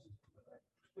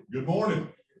Good morning.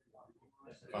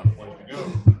 Find a place to go.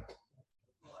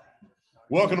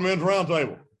 Welcome to Men's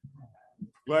Roundtable.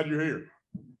 Glad you're here.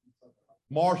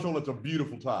 Marshall, it's a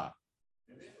beautiful tie.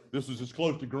 This is as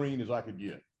close to green as I could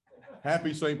get.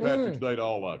 Happy St. Patrick's Day to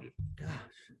all of you. Gosh,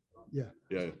 yeah.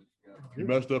 Yeah, you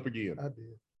messed up again. I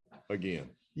did. Again.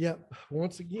 Yep,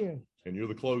 once again. And you're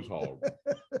the clothes hog.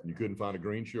 You couldn't find a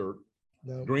green shirt,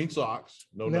 No. green socks,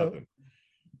 no No. nothing.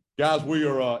 Guys,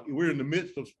 we're in the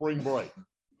midst of spring break.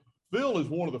 Phil is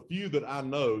one of the few that I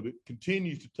know that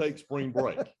continues to take spring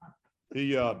break. He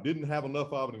didn't have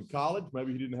enough of it in college.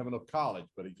 Maybe he didn't have enough college,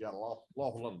 but he's got a lot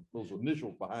of those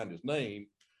initials behind his name.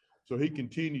 So he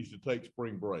continues to take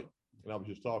spring break. And I was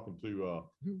just talking to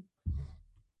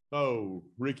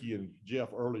Ricky and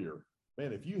Jeff earlier.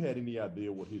 Man, if you had any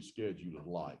idea what his schedule is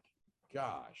like,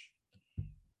 gosh.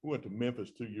 We went to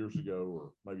Memphis 2 years ago,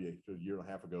 or maybe a year and a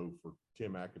half ago, for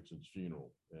Tim Atkinson's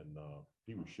funeral. And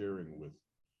he was sharing with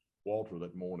Walter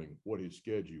that morning what his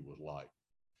schedule was like.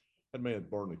 That man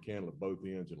burned the candle at both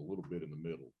ends and a little bit in the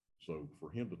middle. So for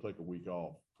him to take a week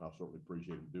off, I certainly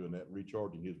appreciate him doing that,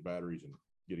 recharging his batteries and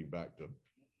getting back to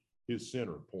his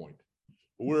center point.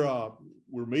 But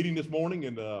we're meeting this morning,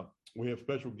 and we have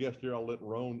special guest here. I'll let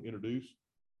Ron introduce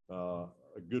a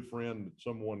good friend,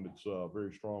 someone that's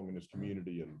very strong in this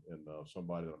community, and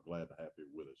somebody that I'm glad to have here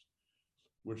with us.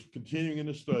 We're continuing in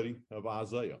the study of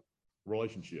Isaiah,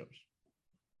 relationships,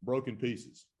 broken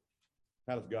pieces.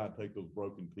 How does God take those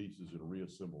broken pieces and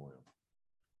reassemble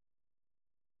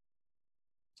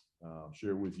them? I'll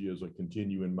share with you as I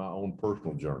continue in my own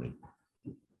personal journey.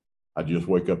 I just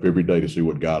wake up every day to see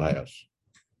what God has.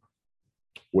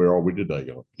 Where are we today,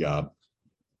 God?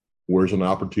 Where's an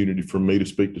opportunity for me to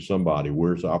speak to somebody?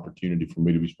 Where's the opportunity for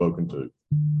me to be spoken to?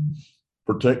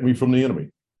 Protect me from the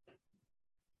enemy.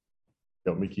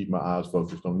 Help me keep my eyes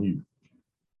focused on you.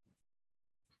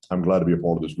 I'm glad to be a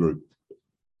part of this group.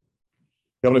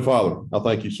 Heavenly Father, I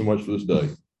thank you so much for this day.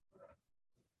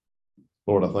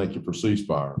 Lord, I thank you for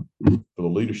Ceasefire, for the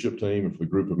leadership team, and for the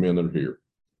group of men that are here,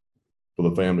 for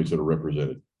the families that are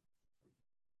represented.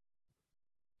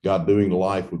 God, doing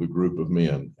life with a group of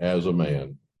men as a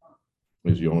man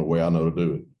is the only way I know to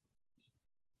do it.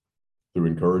 Through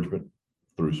encouragement,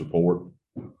 through support,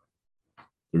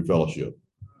 through fellowship.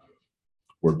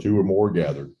 Where two or more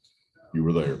gathered, you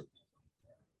were there.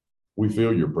 We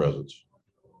feel your presence.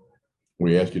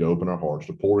 We ask you to open our hearts,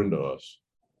 to pour into us.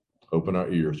 Open our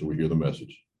ears so we hear the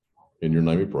message. In your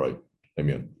name we pray.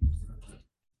 Amen.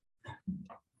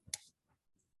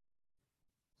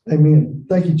 Amen.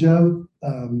 Thank you, Joe.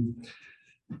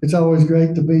 It's always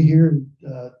great to be here and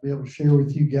be able to share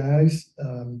with you guys.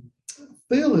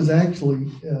 Phil is actually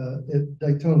at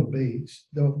Daytona Beach.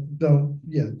 Joe,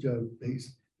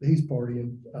 he's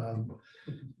partying.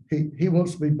 He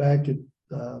wants to be back at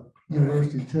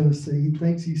University of Tennessee. He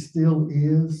thinks he still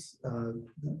is.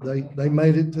 They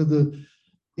made it to the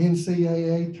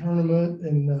NCAA tournament,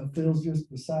 and Phil's just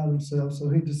beside himself, so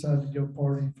he decided to go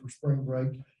party for spring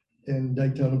break in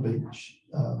Daytona Beach.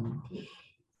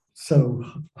 So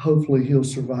hopefully he'll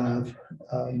survive.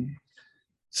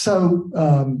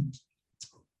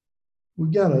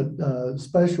 We've got a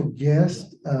special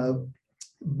guest.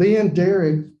 Ben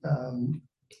Derrick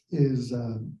is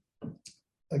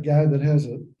a guy that has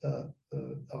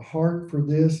a heart for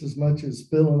this as much as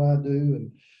Phil and I do,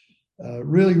 and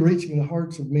really reaching the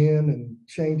hearts of men and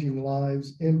changing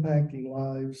lives, impacting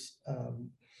lives.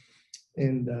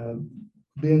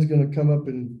 Ben's going to come up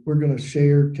and we're going to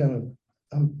share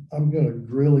I'm going to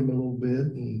grill him a little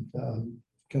bit and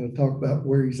kind of talk about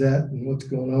where he's at and what's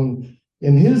going on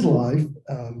in his life.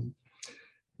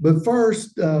 But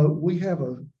first, we have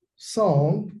a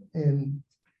song, and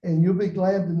you'll be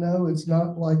glad to know it's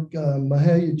not like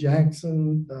Mahalia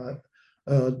Jackson,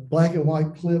 black and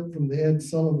white clip from the Ed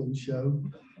Sullivan Show.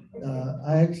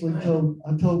 I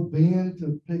told Ben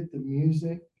to pick the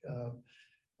music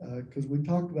because we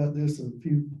talked about this a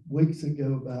few weeks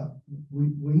ago about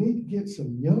we need to get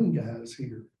some young guys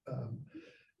here.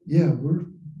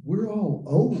 We're all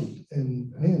old,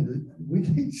 and man, we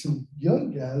need some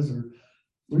young guys, or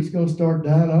we're just going to start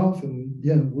dying off, and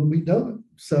we'll be done.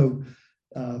 So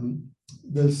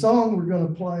the song we're going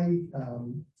to play,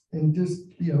 and just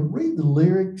read the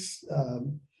lyrics.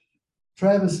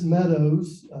 Travis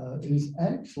Meadows is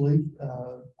actually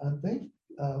I think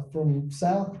from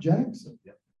South Jackson.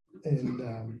 And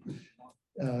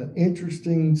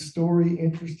interesting story,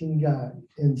 interesting guy.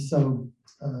 And so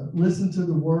listen to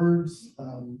the words.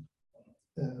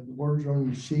 The words are on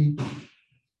your sheet,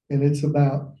 and it's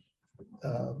about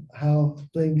how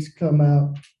things come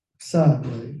out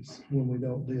sideways when we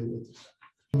don't deal with it.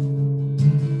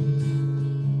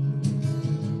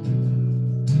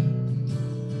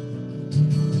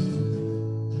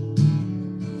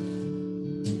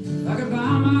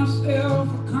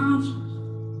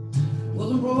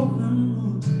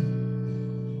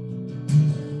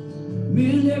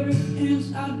 Mend every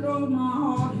fence I drove my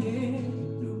hard head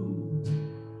through.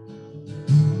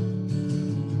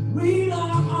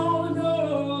 Relock all the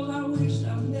doors I wish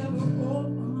I'd never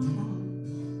opened.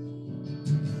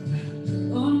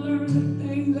 Unlearn the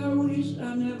things I wish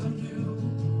I never knew.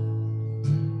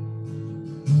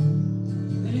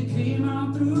 And it came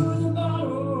out through the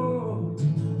bottle,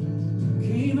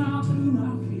 came out through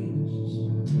my fists,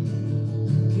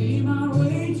 came out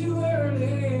way too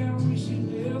early. I wish it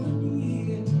never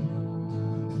did.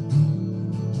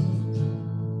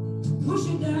 Push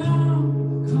it down,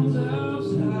 comes out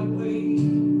sideways.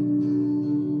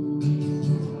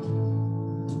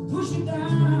 Push it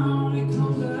down, it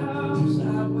comes out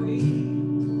sideways.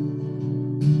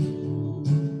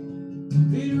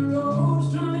 Big roads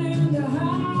turn into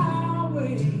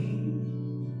highways.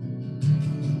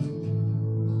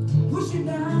 Push it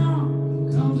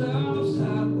down, comes out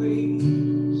sideways,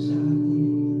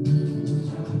 sideways,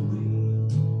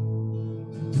 sideways.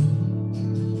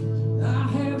 I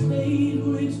have days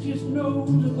when it's just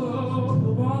nose above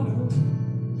the water.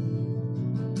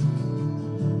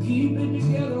 Keep it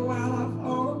together while I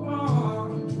fall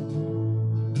apart.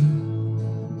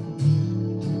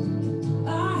 I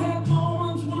have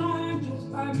moments when I act just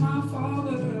like my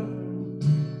father,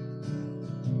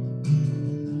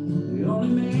 the only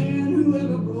man who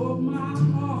ever broke my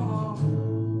heart.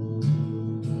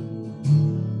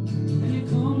 And it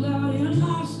comes out in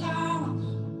my silence,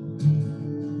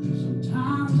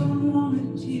 sometimes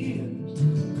unwanted tears.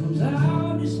 Comes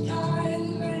out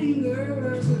disguised as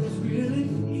anger, but it's really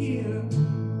fear.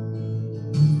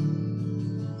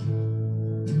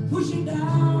 Push it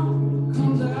down,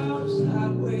 comes out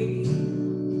sideways.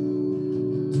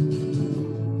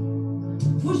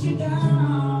 Push it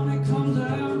down, it comes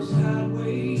out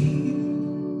sideways.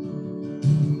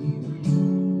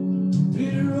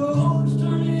 Bitter roads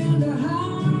turn into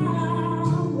highways.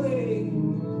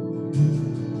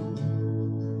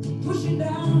 Push it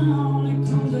down, it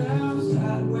comes out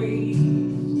sideways.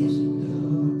 Yes, it does.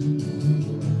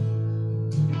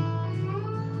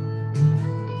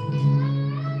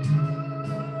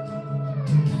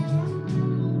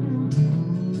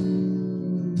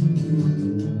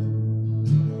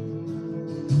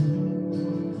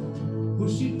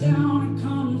 Push it down, it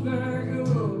comes back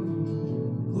up.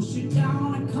 Push it down,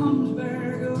 it comes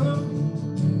back up.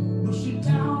 Push it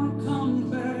down, it comes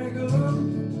back up.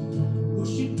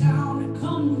 Push it down, it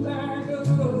comes back up.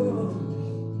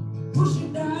 Push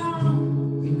it down,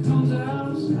 it comes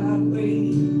out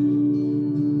sideways.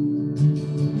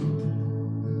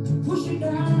 Push it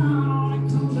down, it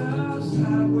comes out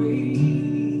sideways.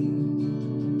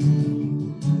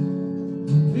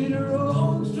 Bitter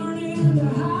roads turn into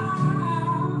highways.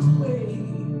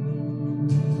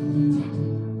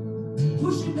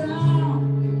 Push it down,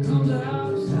 it comes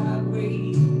out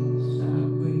sideways,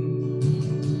 sideways.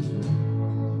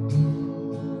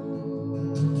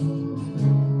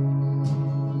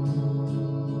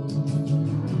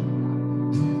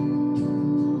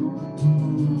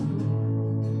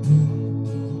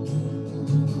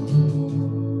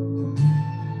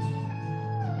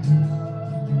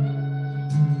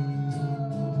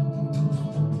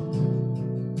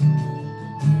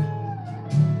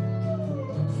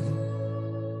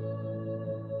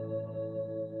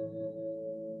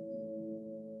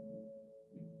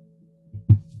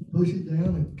 Push it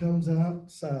down, it comes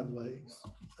out sideways.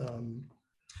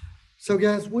 So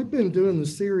guys, we've been doing the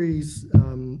series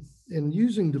and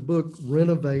using the book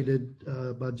Renovated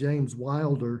by James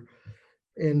Wilder.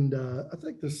 And I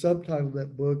think the subtitle of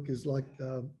that book is like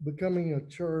Becoming a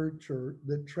Church or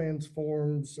that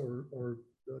Transforms or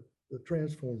the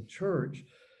Transformed Church.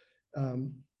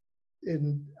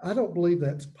 And I don't believe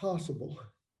that's possible.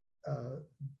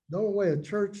 The only way a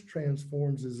church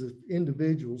transforms is if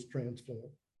individuals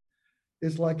transform.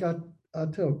 It's like I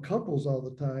tell couples all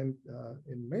the time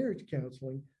in marriage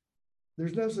counseling,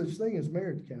 there's no such thing as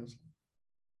marriage counseling,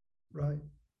 right?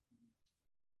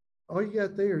 All you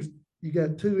got there is you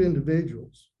got two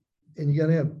individuals, and you got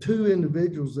to have two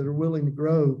individuals that are willing to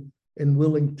grow and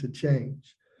willing to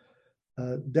change.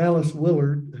 Dallas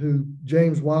Willard, who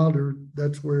James Wilder,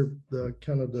 that's where the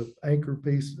kind of the anchor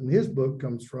piece in his book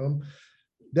comes from.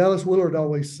 Dallas Willard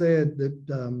always said that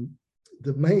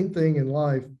the main thing in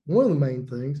life, one of the main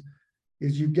things,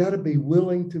 is you've got to be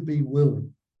willing to be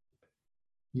willing.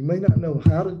 You may not know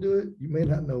how to do it, you may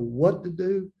not know what to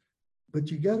do, but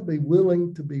you got to be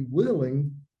willing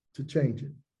to change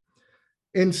it.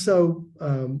 And so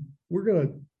we're going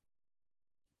to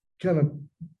kind of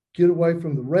get away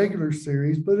from the regular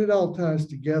series, but it all ties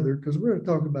together because we're going to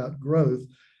talk about growth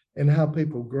and how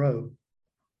people grow.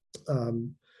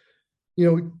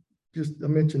 I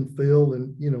mentioned Phil,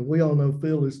 and, we all know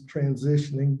Phil is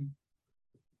transitioning.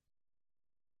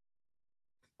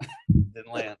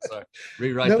 Didn't land, sorry.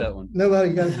 Rewrite Nope, that one.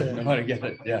 Nobody got that. Nobody get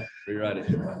it. Yeah, rewrite it.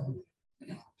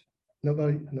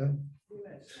 Nobody, no.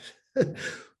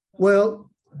 Well,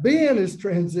 Ben is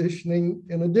transitioning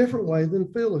in a different way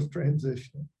than Phil is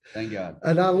transitioning. Thank God.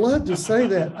 And I love to say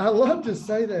that. I love to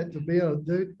say that to Ben,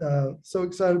 dude. So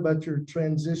excited about your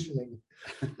transitioning.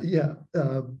 Yeah.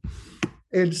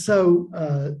 And so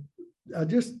I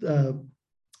just,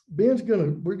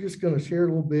 we're just going to share a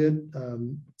little bit.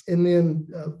 And then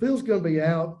Phil's going to be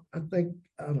out, I think,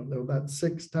 I don't know, about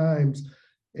 6 times.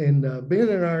 And Ben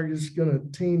and I are just going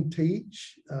to team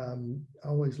teach. I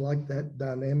always like that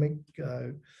dynamic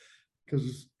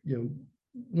because,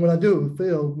 when I do it with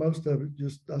Phil, most of it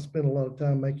I spend a lot of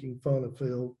time making fun of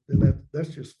Phil, and that's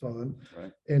just fun.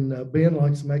 Right. And Ben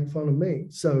likes to make fun of me.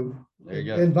 So, There you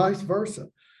go. and vice versa.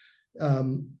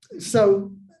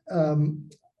 So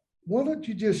why don't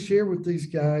you just share with these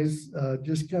guys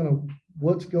just kind of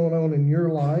what's going on in your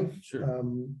life? Sure.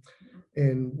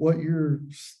 And what you're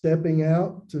stepping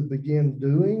out to begin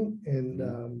doing, and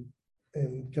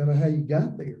kind of how you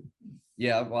got there.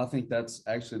 Yeah, well, I think that's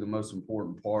actually the most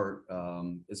important part.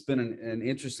 It's been an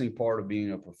interesting part of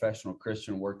being a professional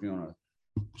Christian, working on a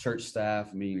church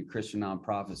staff, being a Christian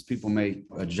nonprofits. People make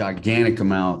gigantic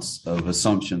amounts of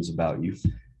assumptions about you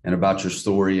and about your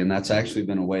story. And that's actually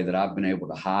been a way that I've been able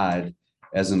to hide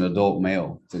as an adult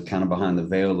male, to kind of behind the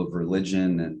veil of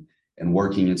religion and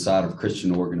working inside of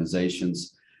Christian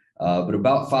organizations. But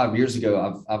about 5 years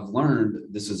ago, I've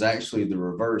learned this is actually the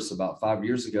reverse. About 5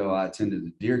 years ago, I attended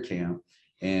a deer camp,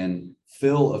 and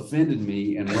Phil offended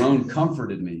me and Roan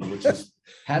comforted me, which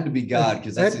had to be God,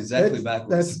 because that's exactly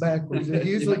backwards. That's backwards. It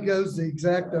usually goes the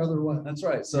exact other way. That's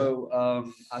right. So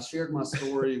I shared my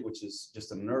story, which is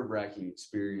just a nerve-wracking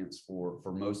experience for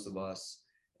most of us.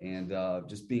 And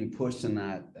just being pushed in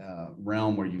that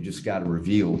realm where you just got to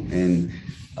reveal. And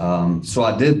so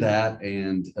I did that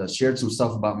and shared some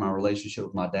stuff about my relationship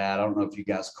with my dad. I don't know if you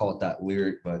guys caught that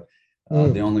lyric, but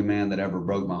The Only Man That Ever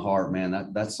Broke My Heart, man,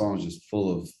 that song is just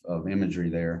full of imagery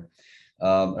there.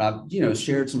 I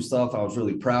shared some stuff. I was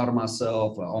really proud of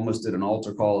myself. I almost did an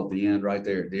altar call at the end right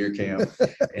there at deer camp.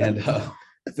 And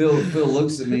Phil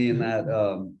looks at me in that,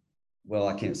 well,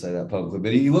 I can't say that publicly,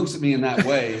 but he looks at me in that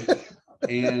way.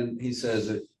 And he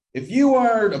says, if you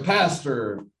weren't a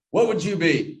pastor, what would you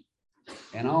be?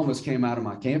 And I almost came out of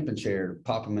my camping chair to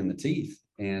pop him in the teeth.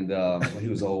 And he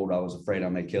was old. I was afraid I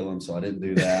may kill him, so I didn't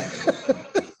do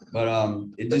that. But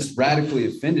it just radically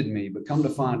offended me. But come to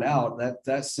find out,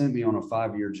 that sent me on a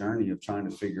 5-year journey of trying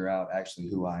to figure out actually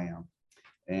who I am.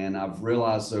 And I've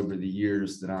realized over the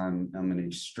years that I'm an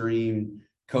extreme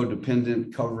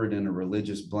codependent, covered in a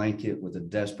religious blanket with a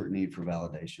desperate need for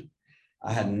validation.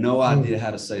 I had no idea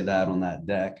how to say that on that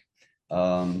deck.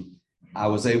 I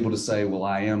was able to say, well,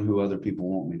 I am who other people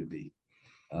want me to be,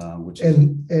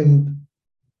 and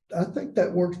I think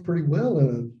that works pretty well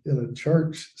in a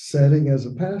church setting as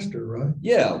a pastor, right?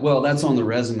 Yeah, well, that's on the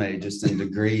resume, just in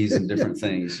degrees and different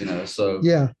things, So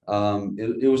yeah,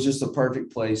 it was just a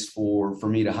perfect place for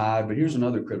me to hide. But here's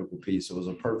another critical piece: it was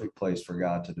a perfect place for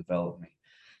God to develop me,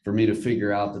 for me to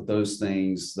figure out that those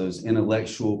things, those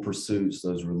intellectual pursuits,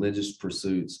 those religious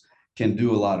pursuits can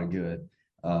do a lot of good,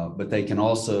 but they can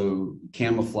also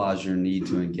camouflage your need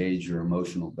to engage your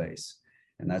emotional base.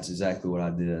 And that's exactly what I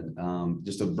did.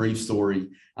 Just a brief story.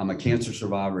 I'm a cancer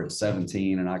survivor at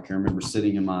 17, and I can remember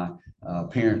sitting in my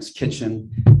parents'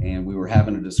 kitchen, and we were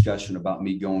having a discussion about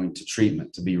me going to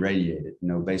treatment to be radiated,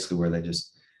 basically where they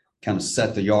just kind of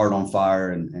set the yard on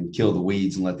fire and kill the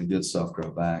weeds and let the good stuff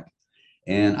grow back.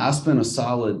 And I spent a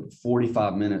solid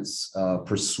 45 minutes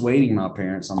persuading my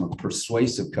parents. I'm a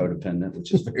persuasive codependent,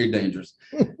 which is very dangerous.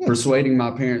 Persuading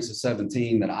my parents at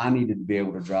 17 that I needed to be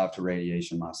able to drive to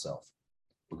radiation myself,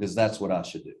 because that's what I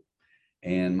should do.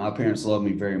 And my parents loved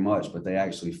me very much, but they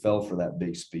actually fell for that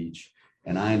big speech.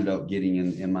 And I ended up getting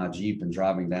in my Jeep and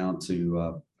driving down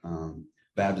to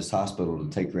Baptist Hospital to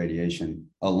take radiation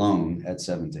alone at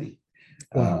 17.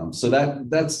 Wow. So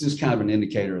that's just kind of an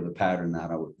indicator of the pattern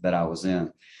that I was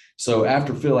in. So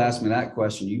after Phil asked me that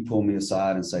question, you pull me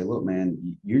aside and say, look,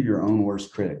 man, you're your own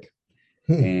worst critic.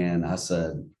 And I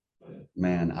said,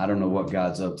 man, I don't know what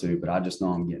God's up to, but I just know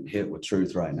I'm getting hit with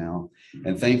truth right now.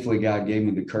 And thankfully, God gave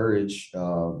me the courage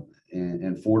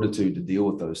and fortitude to deal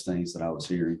with those things that I was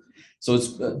hearing. So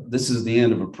this is the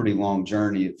end of a pretty long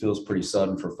journey. It feels pretty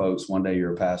sudden for folks. One day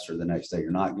you're a pastor, the next day you're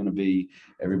not going to be.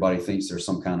 Everybody thinks there's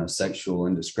some kind of sexual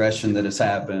indiscretion that has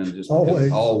happened. Just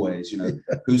always,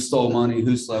 who stole money,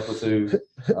 who slept with who.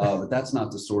 But that's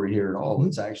not the story here at all.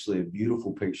 It's actually a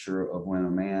beautiful picture of when a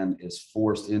man is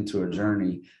forced into a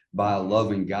journey by a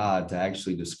loving God to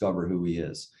actually discover who he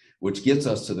is, which gets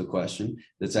us to the question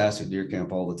that's asked at deer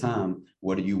camp all the time: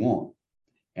 what do you want?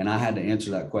 And I had to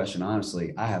answer that question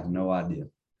honestly. I have no idea.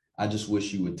 I just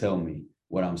wish you would tell me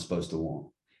what I'm supposed to want.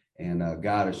 And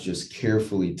God has just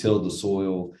carefully tilled the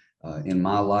soil in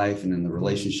my life and in the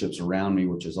relationships around me,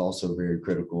 which is also very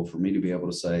critical for me to be able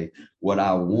to say what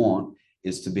I want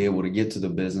is to be able to get to the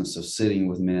business of sitting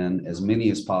with men, as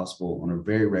many as possible on a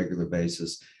very regular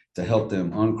basis, to help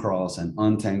them uncross and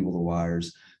untangle the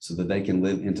wires so that they can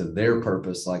live into their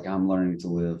purpose like I'm learning to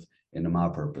live into my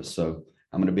purpose. So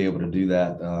I'm going to be able to do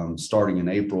that starting in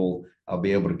April. I'll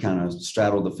be able to kind of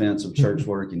straddle the fence of church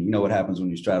work, and you know what happens when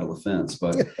you straddle the fence,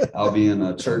 but I'll be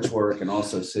in church work and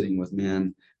also sitting with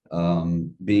men,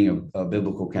 being a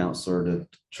biblical counselor to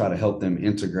try to help them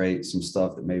integrate some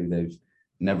stuff that maybe they've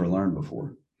never learned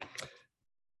before.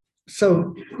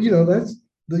 So, that's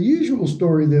the usual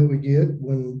story that we get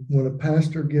when a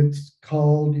pastor gets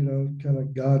called, kind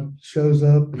of God shows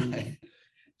up and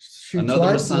shoots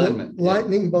Another assignment.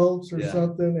 lightning bolts or Yeah.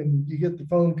 something, and you get the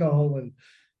phone call and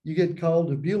you get called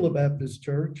to Beulah Baptist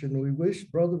Church, and we wish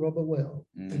Brother Bubba well.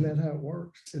 Isn't that how it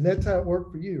works? And that's how it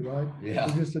worked for you, right? Yeah.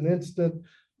 Just an instant,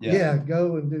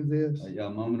 go and do this. A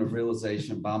moment of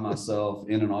realization by myself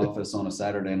in an office on a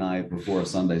Saturday night before a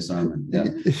Sunday sermon. Yeah.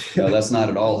 No, that's not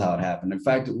at all how it happened. In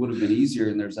fact, it would have been easier.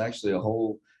 And there's actually a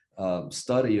whole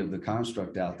study of the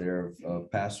construct out there of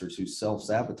pastors who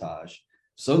self-sabotage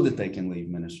so that they can leave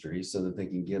ministry, so that they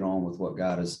can get on with what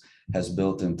God has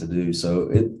built them to do.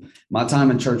 So my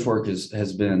time in church work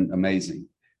has been amazing.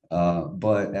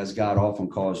 But as God often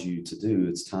calls you to do,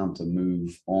 it's time to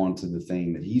move on to the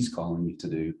thing that he's calling you to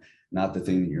do, not the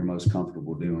thing that you're most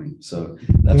comfortable doing. So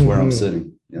that's where I'm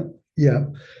sitting. Yeah. Yeah.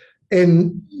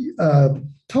 And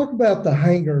talk about the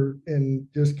hangar and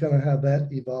just kind of how that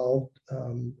evolved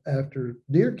after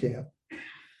deer camp.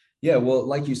 Yeah, well,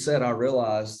 like you said, I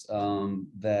realized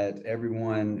that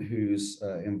everyone who's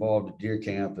involved at deer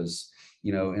camp is,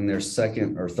 in their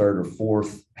second or third or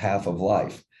fourth half of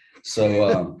life.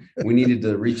 So we needed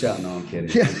to reach out. No, I'm kidding.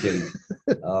 Yeah. I'm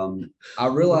kidding. I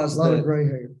realized a lot that, of gray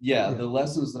hair. yeah, the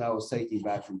lessons that I was taking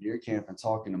back from deer camp and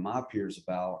talking to my peers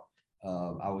about,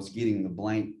 I was getting the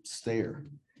blank stare,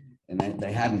 and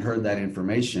they hadn't heard that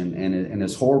information. And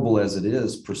as horrible as it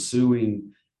is,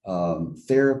 pursuing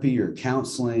therapy or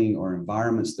counseling or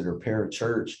environments that are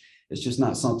parachurch, it's just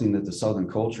not something that the Southern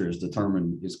culture is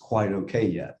determined is quite okay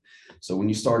yet. So when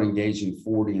you start engaging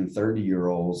 40 and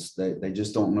 30-year-olds, they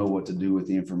just don't know what to do with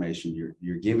the information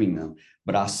you're giving them.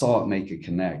 But I saw it make a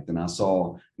connect, and I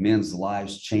saw men's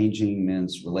lives changing,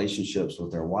 men's relationships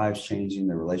with their wives changing,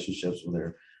 their relationships with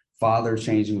their father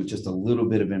changing with just a little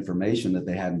bit of information that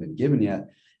they hadn't been given yet.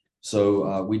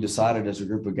 So we decided as a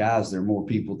group of guys, there are more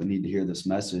people that need to hear this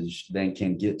message than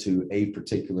can get to a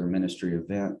particular ministry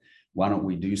event. Why don't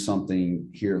we do something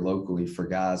here locally for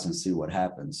guys and see what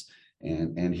happens?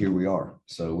 And here we are.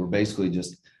 So we're basically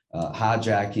just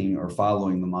hijacking or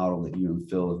following the model that you and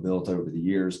Phil have built over the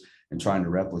years and trying to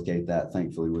replicate that,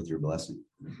 thankfully, with your blessing.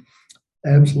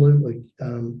 Absolutely.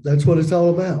 That's what it's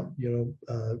all about,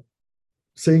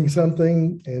 seeing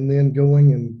something and then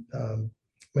going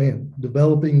and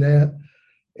developing that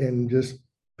and just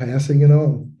passing it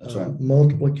on. That's right.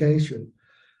 Multiplication.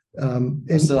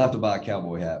 I still have to buy a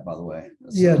cowboy hat, by the way.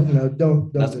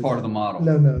 Don't. That's do part that. of the model.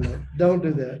 No. Don't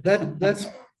do that. That's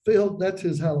Phil. That's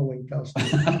his Halloween costume.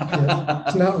 Yeah,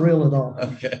 it's not real at all.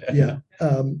 Okay. Yeah.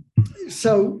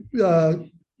 So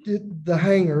the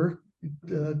hangar.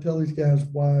 Tell these guys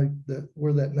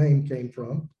where that name came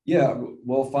from. Yeah,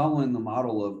 well, following the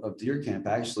model of deer camp,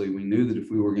 actually, we knew that if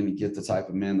we were going to get the type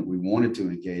of men that we wanted to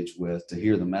engage with to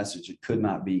hear the message, it could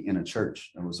not be in a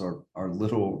church. That was our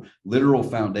literal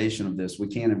foundation of this. We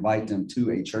can't invite them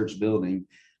to a church building.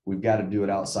 We've got to do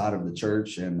it outside of the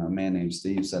church. And a man named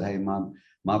Steve said, hey,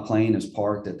 my plane is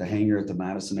parked at the hangar at the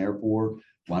Madison airport.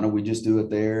 Why don't we just do it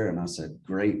there? And I said,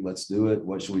 great, let's do it.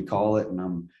 What should we call it? And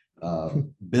I'm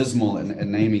abysmal at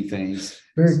naming things.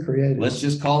 Very creative. Let's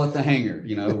just call it the hangar,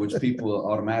 which people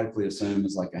automatically assume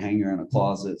is like a hangar in a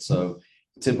closet. So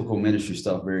typical ministry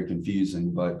stuff, very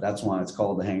confusing, but that's why it's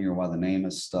called the hangar, why the name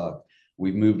is stuck.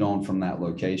 We've moved on from that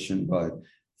location, but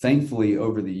thankfully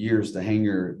over the years, the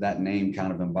hangar, that name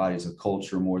kind of embodies a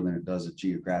culture more than it does a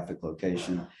geographic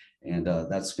location. And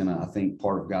that's going to, I think,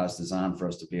 part of God's design for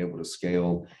us to be able to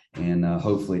scale and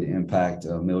hopefully to impact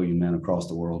 1 million men across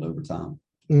the world over time.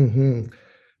 Mm-hmm.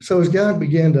 So as God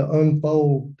began to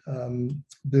unfold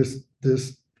this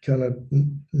kind of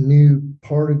new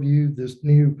part of you, this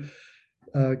new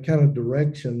kind of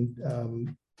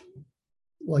direction.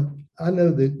 Like I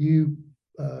know that you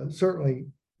certainly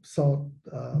sought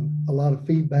a lot of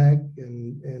feedback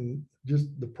and just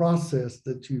the process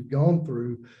that you've gone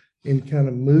through in kind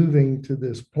of moving to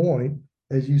this point.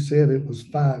 As you said, it was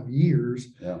 5 years.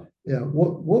 Yeah. Yeah.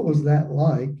 What was that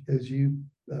like as you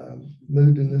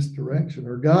moved in this direction,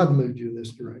 or God moved you in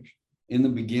this direction? In the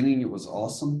beginning, it was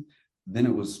awesome. Then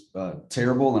it was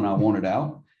terrible and I wanted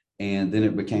out. And then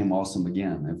it became awesome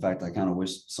again. In fact, I kind of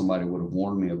wish somebody would have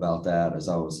warned me about that as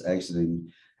I was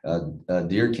exiting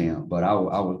deer camp. But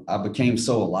I became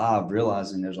so alive,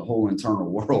 realizing there's a whole internal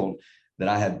world that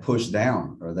I had pushed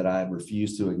down or that I had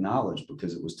refused to acknowledge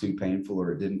because it was too painful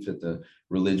or it didn't fit the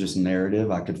religious narrative.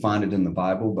 I could find it in the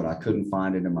Bible, but I couldn't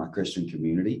find it in my Christian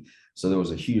community. So there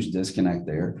was a huge disconnect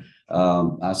there.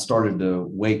 I started to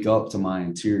wake up to my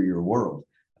interior world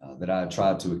that I had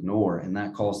tried to ignore. And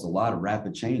that caused a lot of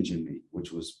rapid change in me,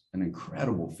 which was an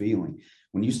incredible feeling.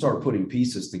 When you start putting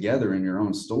pieces together in your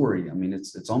own story, I mean,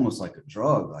 it's almost like a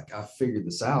drug. Like, I figured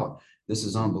this out. This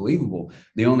is unbelievable.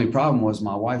 The only problem was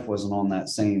my wife wasn't on that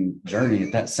same journey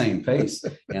at that same pace.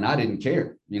 And I didn't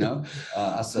care,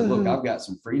 I said, look, I've got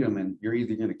some freedom and you're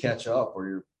either going to catch up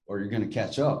or you're going to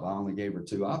catch up. I only gave her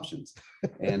 2 options.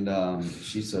 And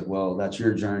she said, well, that's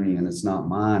your journey and it's not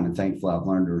mine. And thankfully, I've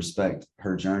learned to respect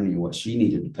her journey and what she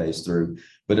needed to pace through.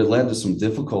 But it led to some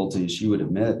difficulties, she would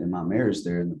admit, in my marriage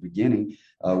there in the beginning,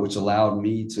 which allowed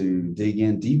me to dig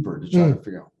in deeper to try to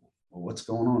figure out, well, what's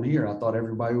going on here? I thought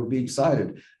everybody would be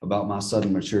excited about my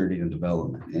sudden maturity and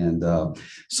development. And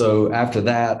so after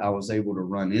that, I was able to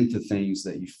run into things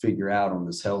that you figure out on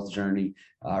this health journey.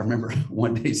 I remember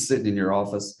one day sitting in your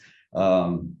office,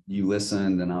 you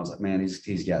listened and I was like, man,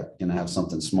 he's gonna have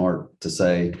something smart to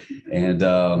say. And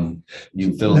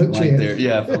you fill in blank there.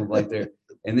 Yeah, fill in blank there.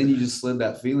 And then you just slid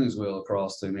that feelings wheel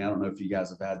across to me. I don't know if you guys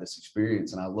have had this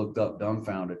experience. And I looked up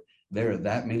dumbfounded. There are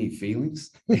that many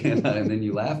feelings. And then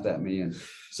you laughed at me. And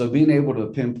so being able to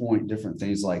pinpoint different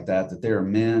things like that there are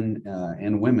men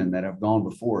and women that have gone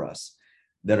before us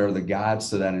that are the guides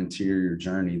to that interior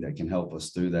journey that can help us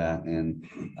through that. And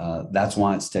that's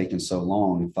why it's taken so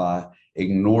long. If I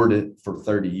ignored it for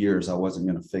 30 years, I wasn't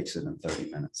going to fix it in 30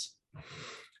 minutes.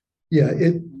 Yeah,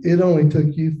 it only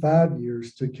took you 5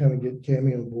 years to kind of get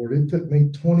Cami on board. It took me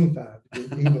 25 to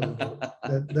get Eva on board.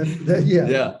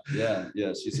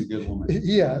 Yeah. She's a good woman.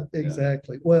 Yeah,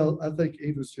 exactly. Well, I think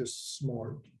Eva's just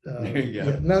smart. There you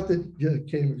go. Yeah, not that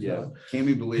Cami's not.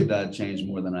 Cami believed I'd changed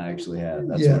more than I actually had.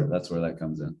 That's where that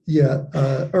comes in. Yeah,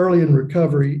 early in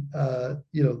recovery,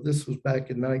 this was back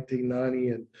in 1990,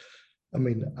 and I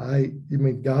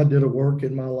mean, God did a work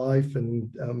in my life, and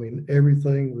I mean,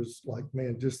 everything was like,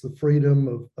 man, just the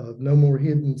freedom of no more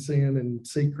hidden sin and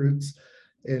secrets.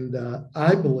 And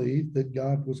I believe that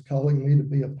God was calling me to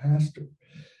be a pastor.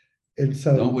 And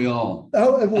so, don't we all?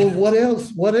 Oh, well, what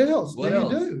else? What else what do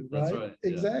else? you do? That's Right? Right.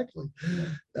 Yeah. Exactly.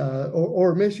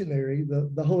 Or missionary,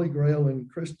 the Holy Grail in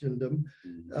Christendom.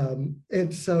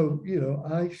 And so,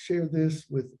 I share this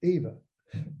with Eva.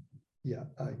 Yeah,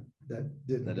 that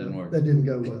didn't work. That didn't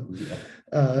go well. Yeah.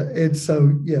 And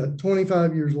so,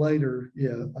 25 years later,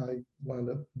 I wound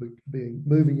up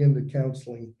moving into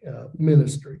counseling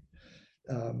ministry.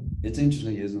 It's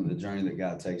interesting, isn't it, the journey that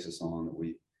God takes us on that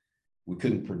we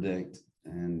couldn't predict.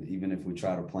 And even if we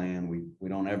try to plan, we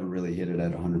don't ever really hit it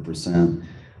at 100%.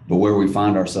 But where we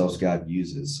find ourselves, God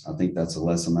uses. I think that's a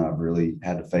lesson that I've really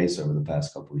had to face over the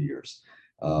past couple of years.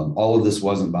 All of this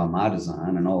wasn't by my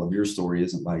design, and all of your story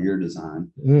isn't by your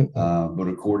design. But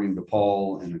according to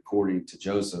Paul and according to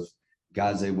Joseph,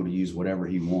 God's able to use whatever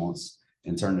he wants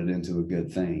and turn it into a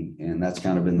good thing. And that's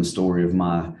kind of been the story of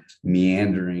my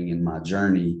meandering in my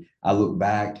journey. I look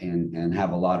back and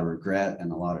have a lot of regret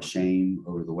and a lot of shame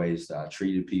over the ways that I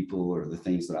treated people or the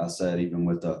things that I said, even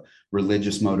with a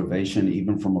religious motivation,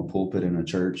 even from a pulpit in a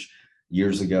church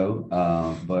years ago.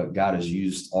 But God has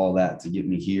used all that to get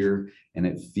me here, and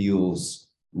it feels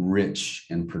rich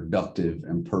and productive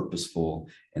and purposeful.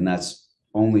 And that's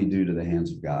only due to the hands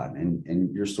of God.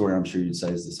 And your story, I'm sure you'd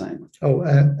say, is the same. Oh,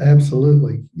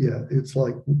 absolutely. Yeah. It's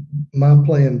like my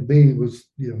plan B was,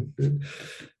 no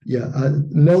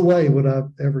way would I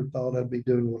ever thought I'd be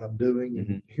doing what I'm doing.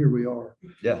 And here we are.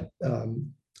 Yeah.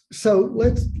 So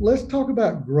let's talk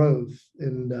about growth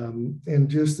and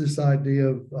just this idea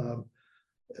of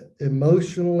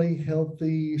emotionally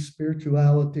healthy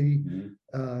spirituality.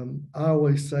 I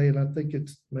always say, and I think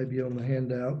it's maybe on the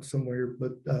handout somewhere,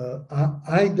 but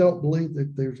I don't believe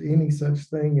that there's any such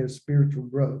thing as spiritual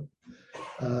growth.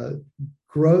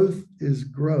 Growth is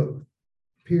growth,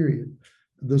 period.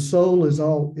 The soul is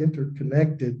all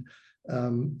interconnected.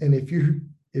 And if you're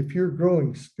if you're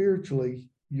growing spiritually,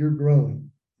 you're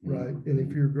growing, right? And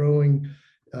if you're growing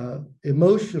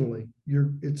emotionally,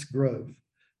 it's growth.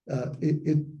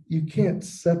 You can't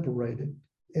separate it.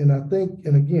 And I think,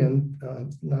 and again,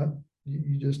 not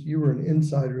you were an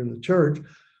insider in the church,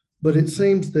 but it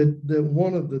seems that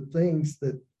one of the things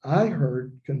that I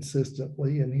heard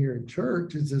consistently and here in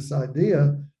church is this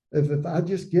idea of if I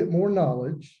just get more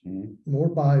knowledge, more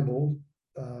Bible,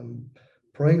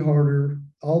 pray harder,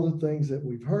 all the things that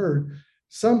we've heard,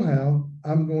 somehow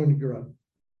I'm going to grow.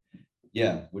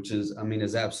 Yeah, which is,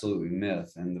 is absolutely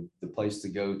myth. And the place to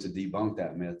go to debunk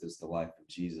that myth is the life of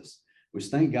Jesus, which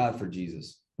thank God for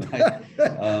Jesus. Right?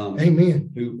 Amen.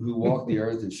 Who walked the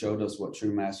earth and showed us what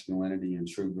true masculinity and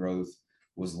true growth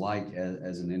was like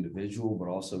as an individual, but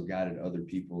also guided other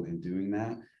people in doing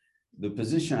that. The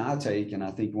position I take, and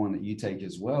I think one that you take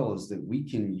as well, is that we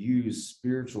can use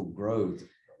spiritual growth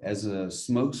as a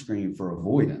smokescreen for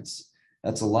avoidance.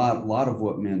 That's a lot of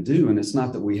what men do. And it's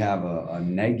not that we have a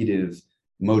negative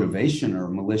motivation or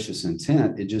malicious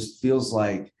intent. It just feels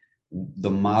like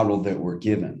the model that we're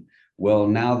given. Well,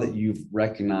 now that you've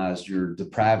recognized your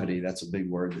depravity, that's a big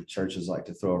word that churches like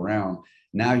to throw around.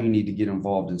 Now you need to get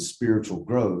involved in spiritual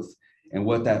growth. And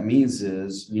what that means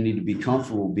is you need to be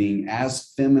comfortable being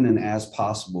as feminine as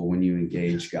possible when you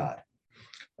engage God.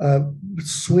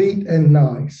 Sweet and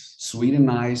nice. Sweet and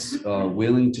nice,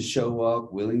 willing to show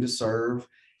up, willing to serve.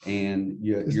 And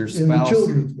your spouse, in the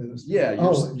children's ministry. Yeah,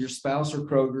 your spouse or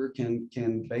Kroger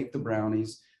can bake the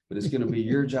brownies, but it's going to be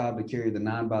your job to carry the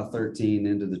 9x13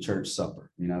 into the church supper,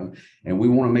 and we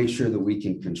want to make sure that we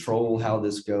can control how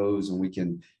this goes, and we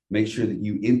can make sure that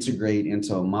you integrate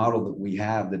into a model that we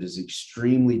have that is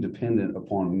extremely dependent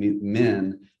upon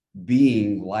men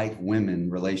being like women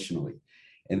relationally.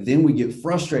 And then we get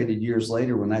frustrated years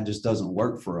later when that just doesn't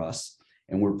work for us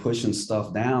and we're pushing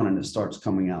stuff down and it starts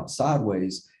coming out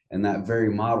sideways. And that very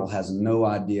model has no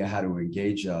idea how to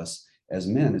engage us as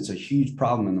men. It's a huge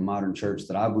problem in the modern church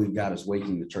that I believe God is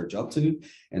waking the church up to,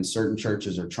 and certain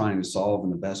churches are trying to solve in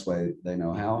the best way they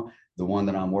know how. The one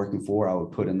that I'm working for, I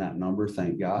would put in that number,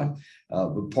 thank God.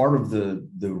 But part of the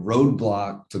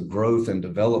roadblock to growth and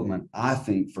development, I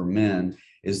think, for men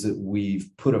is that we've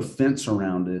put a fence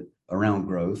around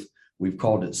growth. We've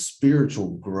called it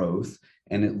spiritual growth.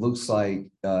 And it looks like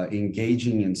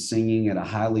engaging and singing at a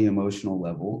highly emotional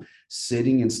level,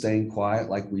 sitting and staying quiet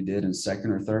like we did in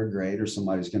second or third grade, or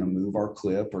somebody's going to move our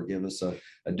clip or give us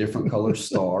a different color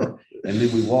star. And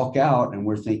then we walk out and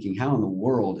we're thinking, how in the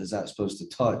world is that supposed to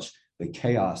touch the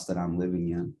chaos that I'm living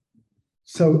in?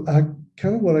 So I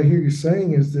kind of what I hear you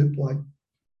saying is that like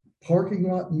parking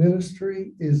lot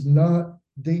ministry is not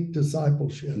deep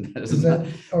discipleship. Is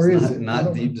it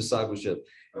not deep discipleship?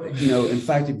 In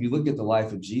fact, if you look at the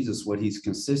life of Jesus, what he's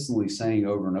consistently saying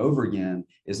over and over again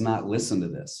is not listen to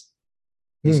this.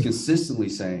 He's consistently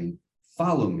saying,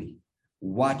 follow me,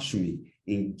 watch me,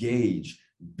 engage,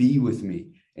 be with me.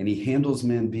 And he handles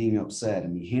men being upset,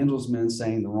 and he handles men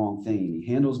saying the wrong thing. And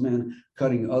he handles men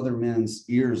cutting other men's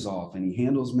ears off, and he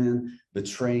handles men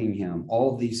betraying him.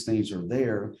 All of these things are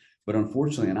there. But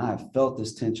unfortunately, and I have felt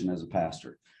this tension as a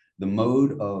pastor, the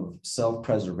mode of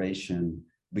self-preservation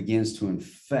begins to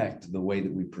infect the way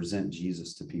that we present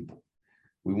Jesus to people.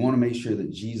 We want to make sure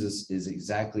that Jesus is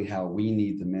exactly how we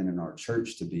need the men in our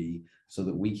church to be, so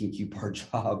that we can keep our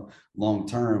job long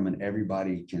term and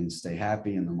everybody can stay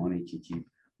happy and the money can keep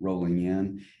rolling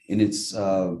in. In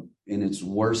its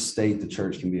worst state, the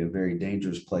church can be a very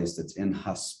dangerous place that's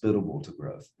inhospitable to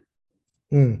growth.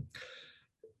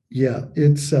 Yeah,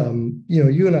 it's,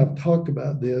 you and I've talked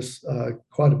about this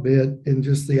quite a bit, and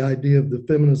just the idea of the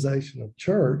feminization of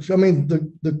church. I mean,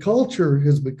 the culture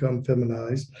has become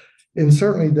feminized, and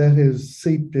certainly that has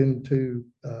seeped into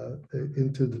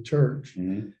the church.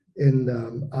 Mm-hmm.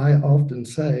 And I often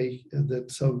say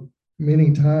that so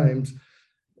many times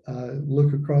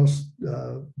look across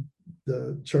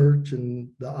the church and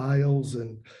the aisles,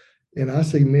 and I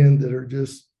see men that are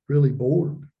just really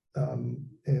bored.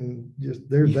 And just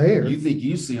they're there. You think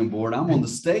you see them bored? I'm on the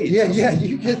stage. Yeah.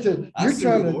 You get to. You're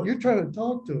trying to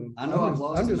talk to them. I know.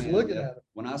 I'm just looking at them.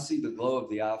 When I see the glow of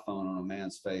the iPhone on a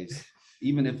man's face,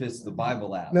 even if it's the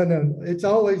Bible app. No, it's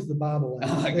always the Bible app.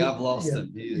 I've lost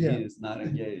him. He is not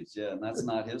engaged. Yeah, and that's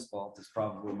not his fault. It's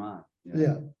probably mine.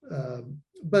 Yeah.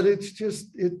 But it's just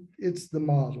it's the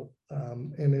model,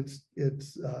 and it's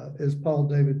as Paul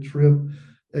David Tripp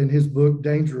in his book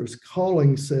Dangerous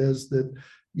Calling says that.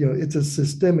 It's a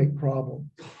systemic problem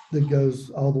that goes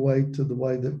all the way to the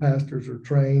way that pastors are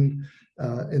trained,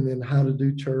 and then how to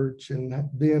do church, and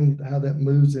then how that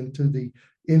moves into the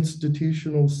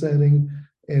institutional setting.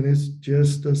 and it's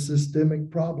just a systemic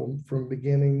problem from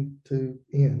beginning to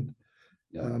end.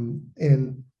 Yeah.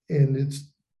 And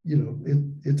it's,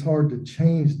 it's hard to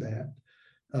change that.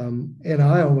 And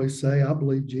I always say, I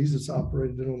believe Jesus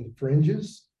operated on the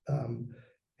fringes.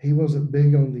 He wasn't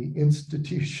big on the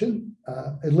institution,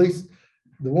 at least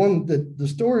the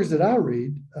stories that I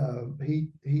read,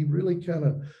 he really kind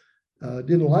of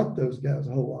didn't like those guys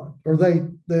a whole lot, or they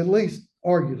at least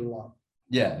argued a lot.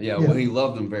 Yeah. Well, he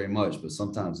loved them very much, but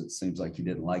sometimes it seems like he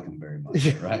didn't like them very much,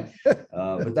 right?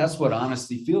 But that's what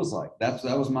honesty feels like. That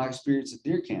was my experience at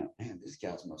Deer Camp. Man, these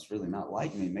guys must really not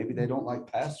like me. Maybe they don't like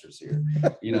pastors here.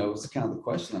 It's kind of the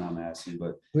question that I'm asking.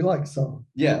 But we like some.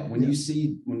 Yeah, when you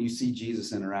see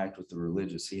Jesus interact with the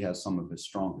religious, he has some of his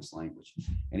strongest language,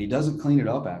 and he doesn't clean it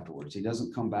up afterwards. He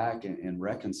doesn't come back and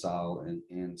reconcile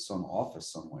in some office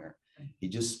somewhere. He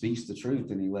just speaks the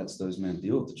truth, and he lets those men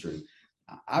deal with the truth.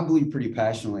 I believe pretty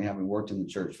passionately, having worked in the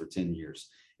church for 10 years,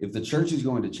 if the church is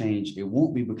going to change, it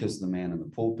won't be because of the man in the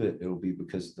pulpit. It will be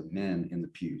because of the men in the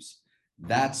pews.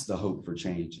 That's the hope for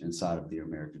change inside of the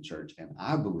American church. And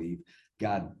I believe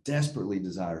God desperately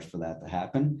desires for that to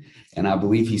happen. And I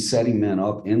believe he's setting men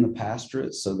up in the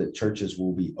pastorate so that churches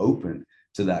will be open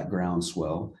to that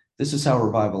groundswell. This is how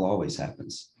revival always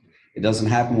happens. It doesn't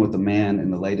happen with the man in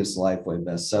the latest Lifeway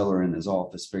bestseller in his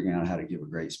office figuring out how to give a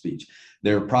great speech.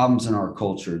 There are problems in our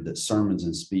culture that sermons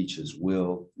and speeches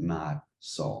will not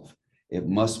solve. It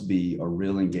must be a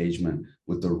real engagement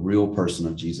with the real person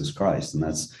of Jesus Christ. And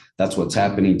that's what's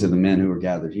happening to the men who are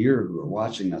gathered here, who are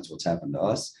watching. That's what's happened to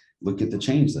us. Look at the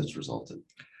change that's resulted.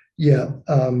 Yeah.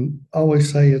 I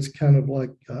always say it's kind of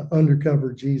like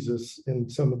undercover Jesus in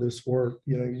some of this work.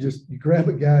 You grab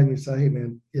a guy and you say, hey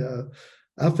man,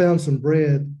 I found some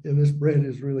bread, and this bread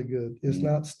is really good. It's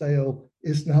not stale.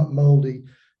 It's not moldy.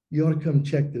 You ought to come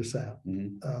check this out.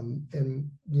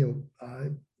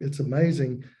 It's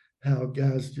amazing how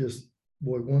guys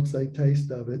once they taste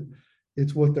of it,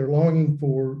 it's what they're longing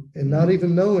for, and not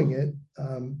even knowing it.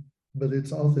 But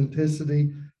it's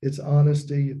authenticity, it's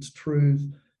honesty, it's truth.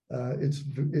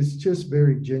 It's just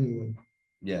very genuine.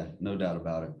 Yeah, no doubt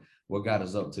about it. What God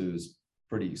is up to is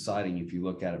pretty exciting if you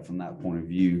look at it from that point of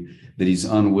view, that he's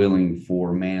unwilling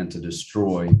for man to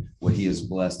destroy what he has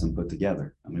blessed and put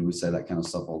together. I mean, we say that kind of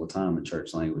stuff all the time in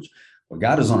church language. Well,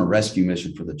 God is on a rescue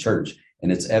mission for the church,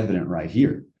 and it's evident right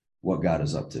here what God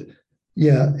is up to.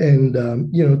 Yeah,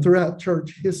 and throughout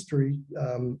church history,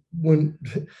 when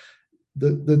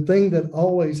the thing that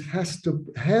always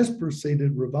has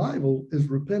preceded revival is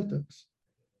repentance,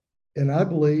 and I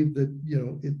believe that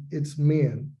it's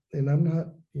men, and I'm not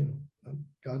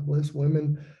God bless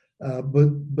women,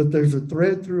 but there's a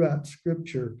thread throughout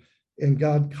Scripture, and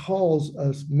God calls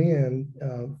us men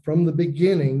from the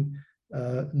beginning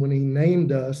when He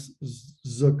named us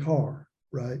Zakar,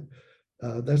 right?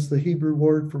 That's the Hebrew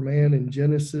word for man in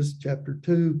Genesis chapter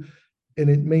 2, and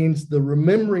it means the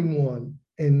remembering one,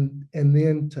 and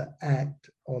then to act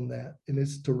on that, and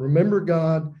it's to remember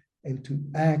God and to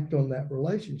act on that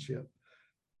relationship.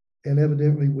 And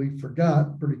evidently we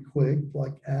forgot pretty quick,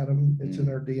 like Adam, it's in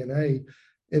our DNA.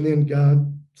 And then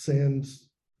God sends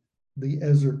the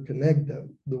Ezer Kenegdo,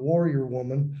 the warrior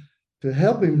woman, to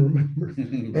help him remember right.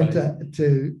 And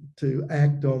to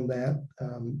act on that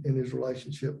in his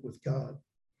relationship with God.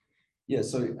 Yeah.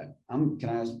 So can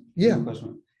I ask a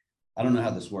question? I don't know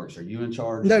how this works. Are you in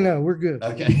charge? No, we're good.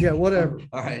 Okay. Yeah, whatever.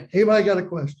 All right. Anybody got a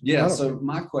question? Yeah. So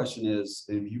my question is,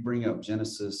 if you bring up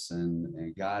Genesis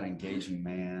and God engaging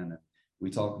man, we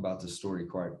talk about this story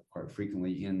quite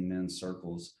frequently in men's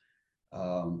circles.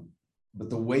 But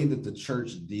the way that the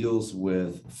church deals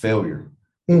with failure,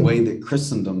 the way that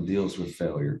Christendom deals with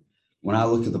failure, when I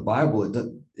look at the Bible,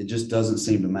 it just doesn't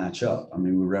seem to match up. I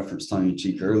mean, we referenced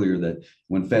tongue-in-cheek earlier that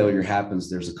when failure happens,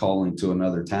 there's a calling to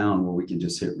another town where we can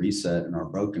just hit reset in our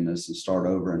brokenness and start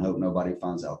over and hope nobody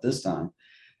finds out this time.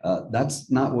 That's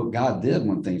not what God did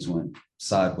when things went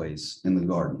sideways in the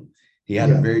garden. He had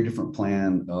a very different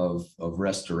plan of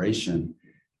restoration.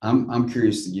 I'm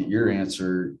curious to get your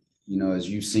answer, as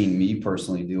you've seen me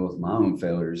personally deal with my own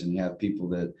failures, and you have people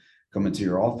that come into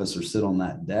your office or sit on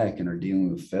that deck and are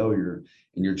dealing with failure,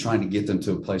 and you're trying to get them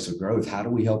to a place of growth. How do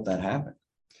we help that happen?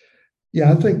 Yeah,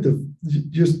 I think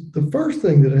the first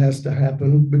thing that has to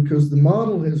happen, because the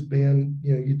model has been,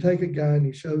 you take a guy and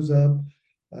he shows up,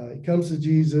 he comes to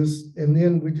Jesus, and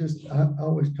then I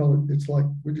always call it, it's like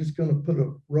we're just going to put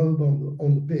a robe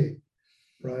on the pig,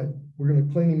 right? We're going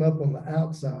to clean him up on the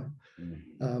outside.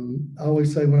 I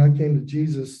always say when I came to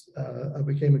Jesus, I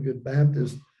became a good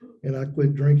Baptist, and I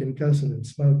quit drinking, cussing, and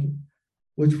smoking,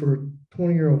 which for a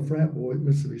 20-year-old frat boy at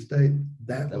Mississippi State,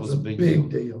 that was a big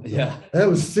deal. Yeah. That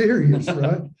was serious,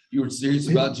 right? You were serious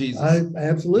about Jesus.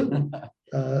 Absolutely.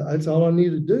 That's all I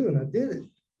needed to do, and I did it.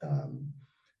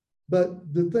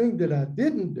 But the thing that I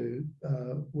didn't do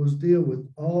was deal with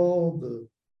all the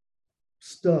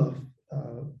stuff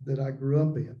that I grew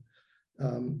up in.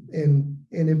 And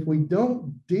if we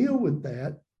don't deal with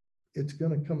that, it's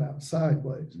going to come out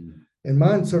sideways. And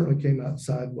mine certainly came out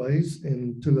sideways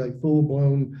into a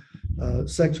full-blown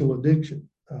sexual addiction,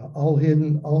 all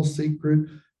hidden, all secret,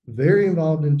 very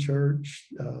involved in church,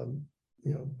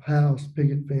 house,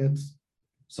 picket fence,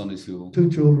 Sunday school. 2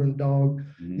 children, dog.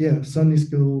 Yeah, Sunday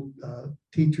school,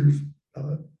 teachers,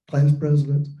 class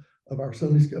presidents of our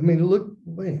Sunday school. I mean, it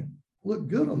looked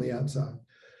good on the outside.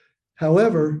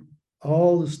 However,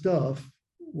 all the stuff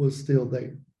was still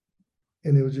there.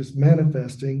 And it was just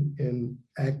manifesting and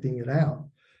acting it out.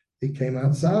 It came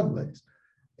out sideways.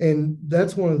 And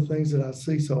that's one of the things that I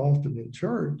see so often in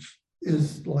church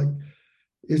is like,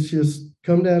 it's just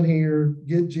come down here,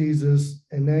 get Jesus,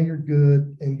 and now you're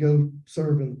good, and go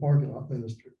serve in the parking lot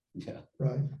ministry. Yeah.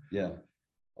 Right. Yeah.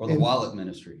 Or the wallet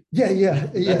ministry. Yeah.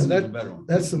 That's an even better one.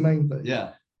 That's the main thing.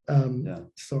 Yeah.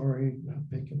 Sorry, not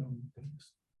picking on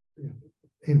things. Yeah.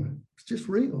 Anyway, it's just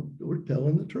real. We're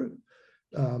telling the truth.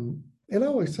 And I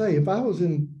always say, if I was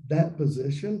in that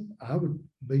position, I would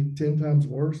be 10 times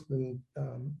worse than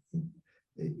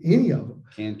any of them.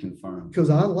 Can confirm. Because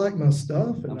I like my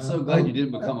stuff. And I'm so glad you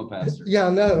didn't become a pastor. Yeah, I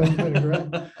know. It's been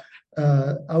great.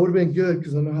 I would have been good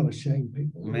because I know how to shame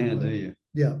people. Man, do you?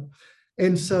 Yeah.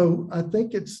 And so I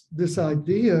think it's this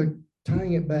idea,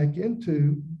 tying it back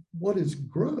into what is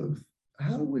growth?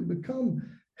 How do we become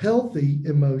healthy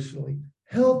emotionally,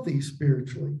 healthy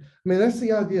spiritually? I mean, that's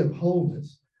the idea of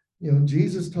wholeness.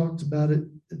 Jesus talks about it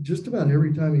just about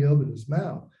every time he opened his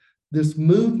mouth, this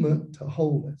movement to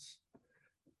wholeness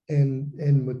and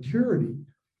maturity.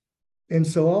 And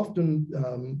so often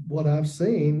what I've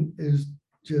seen is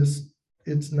just,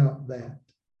 it's not that.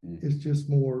 It's just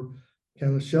more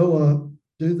kind of show up,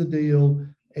 do the deal,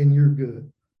 and you're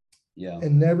good. Yeah.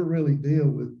 And never really deal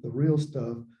with the real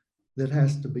stuff that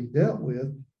has to be dealt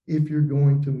with if you're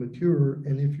going to mature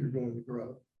and if you're going to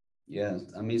grow. Yeah,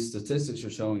 I mean, statistics are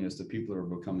showing us that people are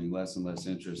becoming less and less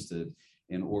interested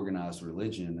in organized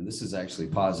religion. And this is actually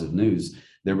positive news.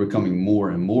 They're becoming more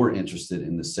and more interested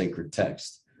in the sacred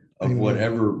text of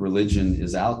whatever religion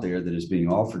is out there that is being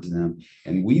offered to them.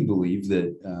 And we believe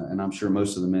that, and I'm sure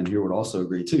most of the men here would also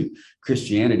agree too,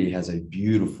 Christianity has a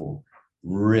beautiful,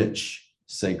 rich,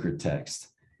 sacred text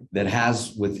that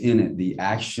has within it the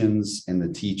actions and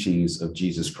the teachings of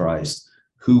Jesus Christ,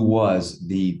 who was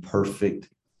the perfect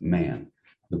man,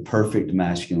 the perfect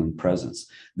masculine presence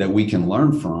that we can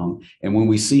learn from. And when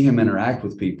we see him interact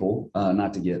with people,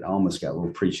 not to get, I almost got a little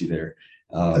preachy there.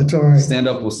 That's all right. Stand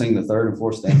up, we'll sing the third and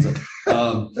fourth stanza.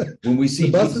 When we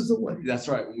see Jesus, away. That's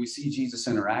right. When we see Jesus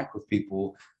interact with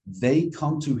people, they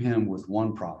come to him with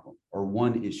one problem or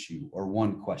one issue or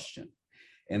one question.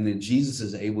 And then Jesus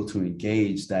is able to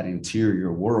engage that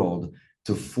interior world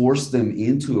to force them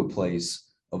into a place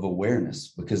of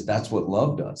awareness, because that's what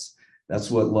love does. That's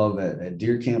what love at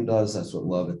Deer Camp does. That's what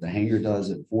love at the Hangar does.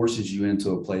 It forces you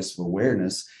into a place of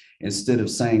awareness instead of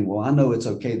saying, well, I know it's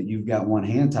okay that you've got one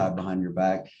hand tied behind your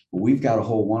back, but we've got a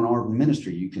whole one-armed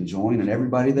ministry you can join and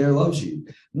everybody there loves you.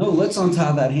 No, let's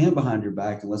untie that hand behind your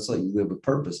back and let's let you live with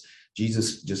purpose.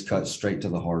 Jesus just cuts straight to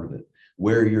the heart of it.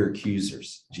 Where are your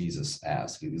accusers? Jesus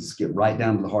asked. Let's get right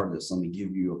down to the heart of this. Let me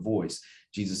give you a voice.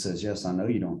 Jesus says, yes, I know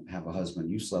you don't have a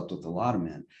husband. You slept with a lot of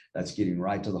men. That's getting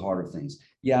right to the heart of things.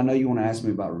 Yeah, I know you want to ask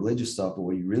me about religious stuff, but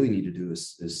what you really need to do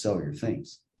is sell your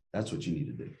things. That's what you need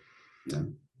to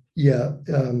do. Yeah.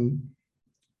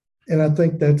 And I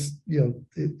think that's,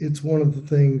 it's one of the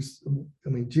things, I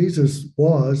mean, Jesus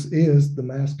is the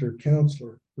master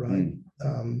counselor, right?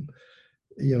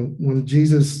 When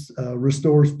Jesus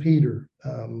restores Peter,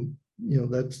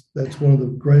 that's one of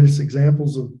the greatest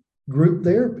examples of group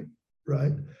therapy,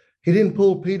 right? He didn't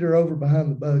pull Peter over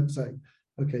behind the boat and say,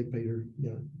 okay, Peter,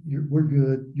 we're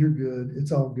good. You're good.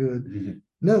 It's all good. Mm-hmm.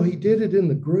 No, he did it in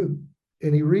the group,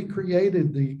 and he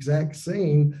recreated the exact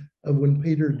scene of when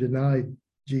Peter denied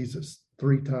Jesus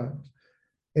 3 times.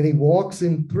 And he walks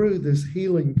him through this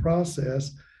healing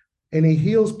process, and he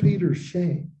heals Peter's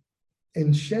shame.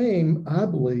 And shame, I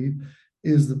believe,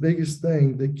 is the biggest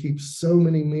thing that keeps so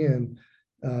many men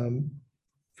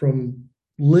from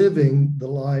living the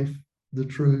life, the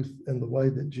truth, and the way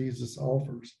that Jesus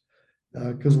offers.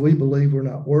 Because we believe we're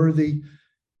not worthy.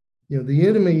 The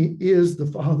enemy is the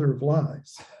father of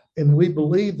lies. And we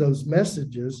believe those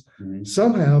messages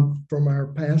somehow from our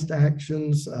past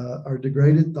actions, our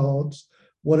degraded thoughts,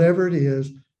 whatever it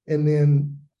is. And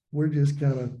then we're just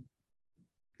kind of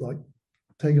like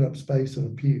taking up space in a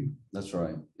pew. That's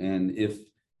right. And if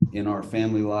in our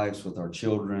family lives, with our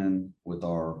children, with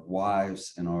our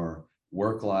wives, and our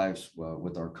work lives,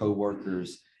 with our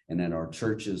coworkers, and at our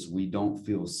churches, we don't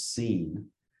feel seen,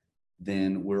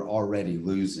 then we're already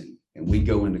losing. And we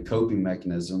go into coping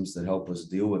mechanisms that help us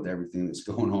deal with everything that's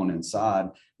going on inside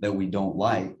that we don't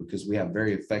like, because we have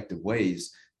very effective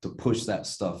ways to push that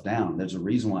stuff down. There's a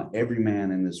reason why every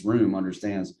man in this room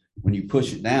understands when you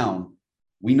push it down,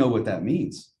 we know what that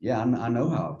means. Yeah, I know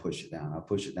how I push it down. I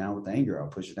push it down with anger. I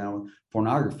push it down with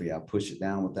pornography. I push it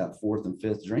down with that fourth and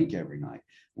fifth drink every night.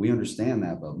 We understand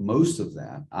that, but most of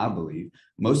that, I believe,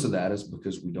 most of that is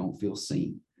because we don't feel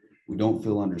seen. We don't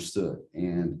feel understood.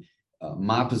 And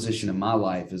my position in my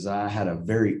life is I had a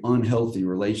very unhealthy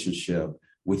relationship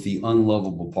with the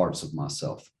unlovable parts of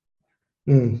myself.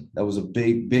 That was a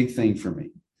big thing for me.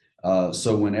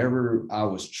 So whenever I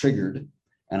was triggered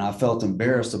and I felt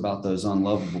embarrassed about those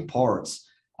unlovable parts,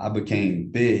 I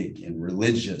became big and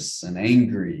religious and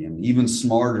angry and even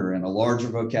smarter and a larger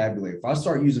vocabulary. If I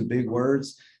start using big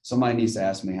words, somebody needs to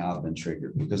ask me how I've been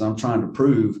triggered, because I'm trying to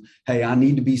prove, hey, I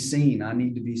need to be seen. I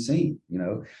need to be seen. You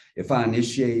know, if I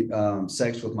initiate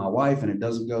sex with my wife and it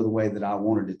doesn't go the way that I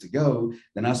wanted it to go,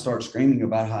 then I start screaming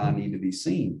about how I need to be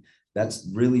seen. That's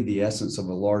really the essence of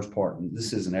a large part. And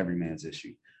this isn't every man's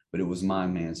issue, but it was my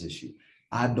man's issue.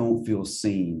 I don't feel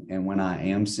seen. And when I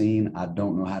am seen, I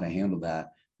don't know how to handle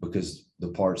that, because the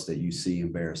parts that you see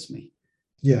embarrass me.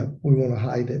 Yeah, we want to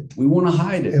hide it. We want to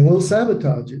hide it. And we'll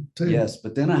sabotage it too. Yes,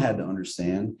 but then I had to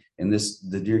understand, and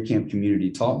the Deer Camp community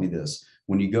taught me this.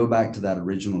 When you go back to that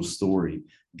original story,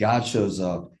 God shows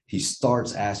up, he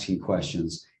starts asking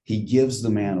questions. He gives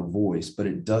the man a voice, but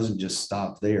it doesn't just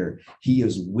stop there. He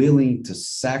is willing to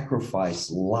sacrifice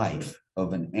life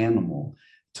of an animal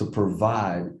to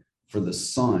provide for the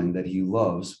son that he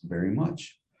loves very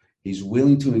much. He's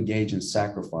willing to engage in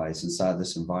sacrifice inside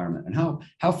this environment. And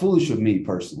how foolish of me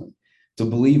personally to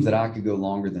believe that I could go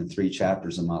longer than 3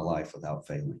 chapters in my life without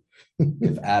failing.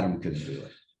 If Adam couldn't do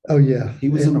it. Oh yeah. He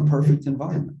was in a perfect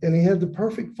environment. And he had the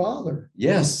perfect father.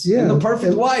 Yes. Yeah. And the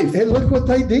perfect wife. And look what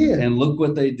they did. And look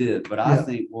what they did. But I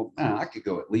think, well, man, I could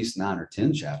go at least 9 or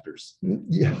 10 chapters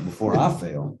before I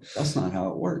fail. That's not how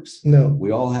it works. No. We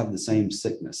all have the same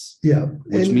sickness. Yeah.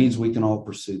 Which means we can all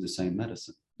pursue the same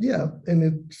medicine. Yeah. And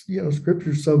it's,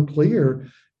 scripture's so clear.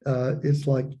 It's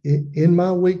like in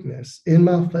my weakness, in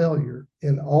my failure,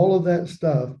 in all of that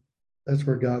stuff, that's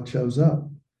where God shows up.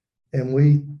 And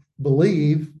we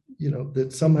believe,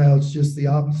 that somehow it's just the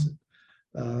opposite.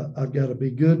 I've got to be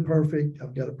good, perfect.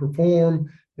 I've got to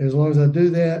perform. And as long as I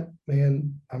do that,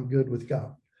 man, I'm good with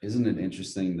God. Isn't it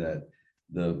interesting that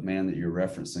the man that you're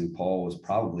referencing, Paul, was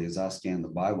probably, as I scanned the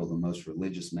Bible, the most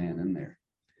religious man in there.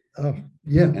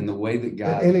 Yeah. And the way that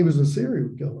God... And he was a serial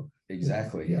killer.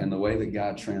 Exactly. Yeah. And the way that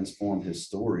God transformed his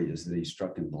story is that he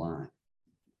struck him blind.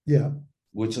 Yeah.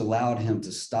 Which allowed him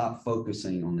to stop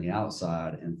focusing on the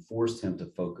outside and forced him to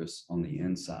focus on the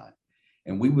inside.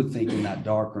 And we would think in that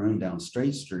dark room down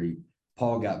Straight Street,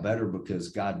 Paul got better because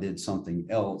God did something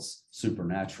else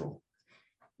supernatural.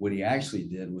 What he actually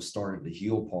did was started to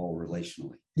heal Paul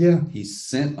relationally. Yeah. He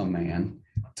sent a man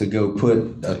to go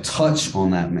put a touch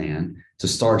on that man to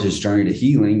start his journey to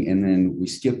healing. And then we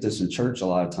skip this in church a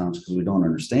lot of times because we don't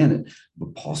understand it.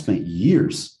 But Paul spent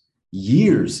years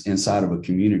inside of a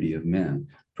community of men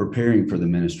preparing for the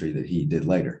ministry that he did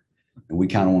later. And we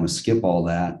kind of want to skip all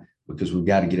that because we've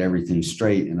got to get everything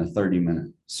straight in a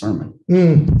 30-minute sermon.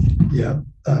 Yeah.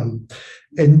 And,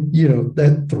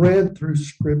 that thread through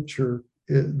scripture,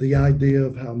 the idea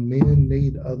of how men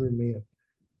need other men.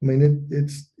 I mean,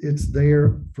 it's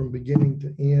there from beginning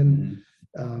to end.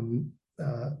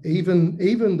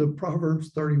 Even the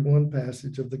Proverbs 31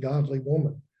 passage of the godly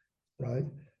woman, right?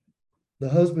 The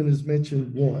husband is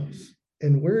mentioned once.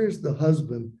 And where is the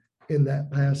husband in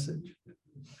that passage?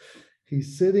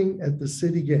 He's sitting at the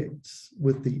city gates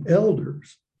with the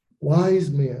elders, wise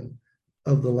men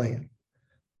of the land.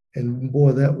 And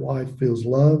boy, that wife feels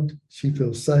loved. She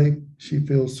feels safe. She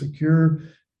feels secure.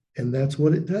 And that's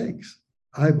what it takes,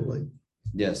 I believe.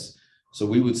 Yes. So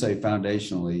we would say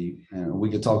foundationally,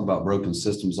 we could talk about broken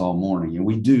systems all morning. And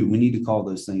we need to call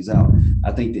those things out.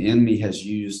 I think the enemy has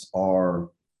used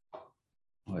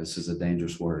this is a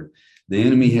dangerous word. The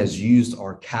enemy has used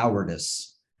our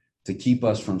cowardice to keep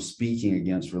us from speaking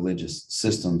against religious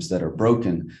systems that are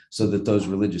broken so that those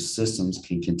religious systems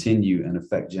can continue and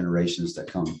affect generations that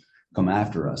come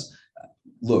after us.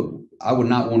 Look, I would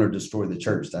not want to destroy the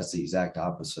church. That's the exact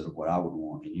opposite of what I would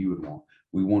want and you would want.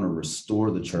 We want to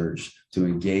restore the church to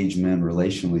engage men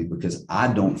relationally, because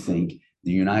I don't think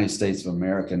the United States of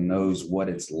America knows what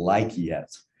it's like yet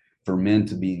for men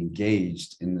to be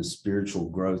engaged in the spiritual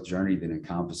growth journey that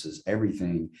encompasses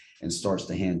everything and starts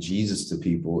to hand Jesus to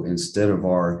people instead of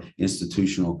our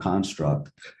institutional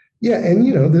construct. Yeah,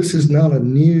 and this is not a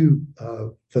new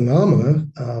phenomena.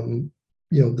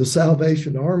 The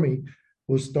Salvation Army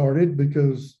was started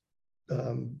because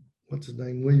what's his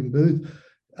name, William Booth,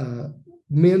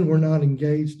 men were not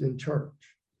engaged in church.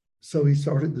 So he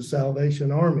started the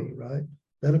Salvation Army, right?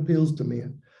 That appeals to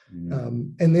men.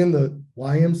 Mhm. And then the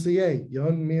YMCA,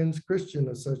 Young Men's Christian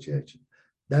Association.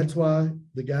 That's why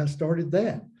the guy started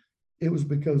that. It was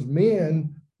because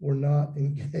men were not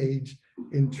engaged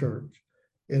in church.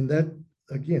 And that,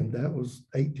 again, that was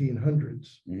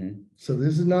 1800s. Mhm. So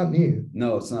this is not new.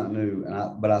 No, it's not new.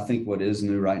 But I think what is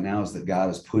new right now is that God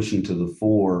is pushing to the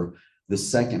fore the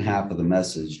second half of the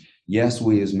message. Yes,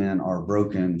 we as men are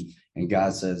broken, and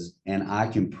God says, and I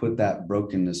can put that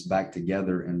brokenness back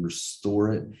together and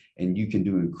restore it. And you can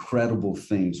do incredible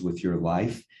things with your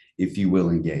life if you will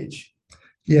engage.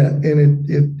 Yeah, and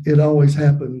it always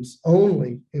happens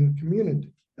only in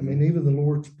community. I mean, even the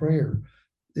Lord's Prayer,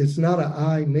 it's not a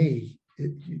I, me.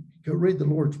 You go read the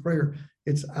Lord's Prayer.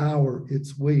 It's our,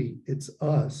 it's we, it's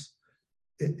us.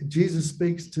 Jesus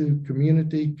speaks to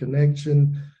community,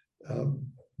 connection,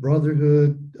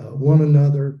 brotherhood, one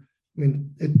another. I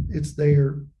mean, it's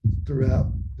there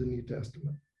throughout the New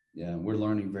Testament. Yeah, we're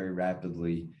learning very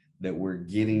rapidly that we're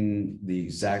getting the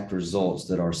exact results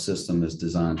that our system is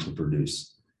designed to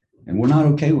produce. And we're not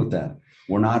okay with that.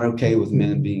 We're not okay with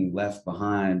men being left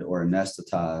behind or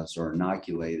anesthetized or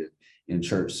inoculated in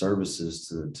church services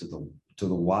to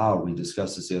the wild. We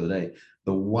discussed this the other day,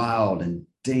 the wild and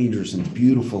dangerous and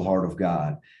beautiful heart of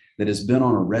God that has been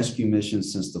on a rescue mission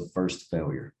since the first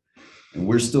failure. And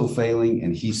we're still failing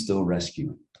and he's still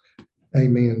rescuing.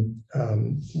 Amen.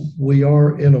 We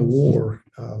are in a war,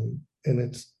 and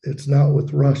it's not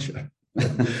with Russia.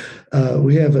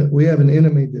 We have an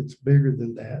enemy that's bigger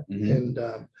than that. Mhm. And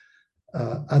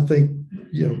I think,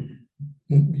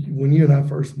 when you and I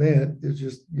first met, it's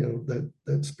just,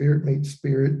 that spirit meets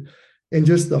spirit, and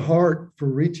just the heart for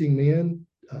reaching men,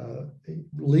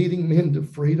 leading men to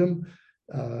freedom,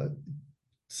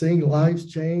 seeing lives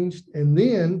changed. And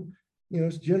then,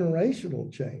 it's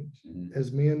generational change Mhm.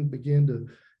 as men begin to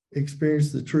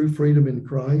experience the true freedom in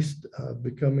Christ,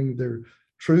 becoming their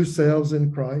true selves in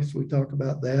Christ. We talk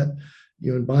about that,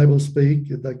 in Bible speak,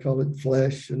 they call it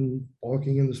flesh and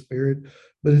walking in the spirit,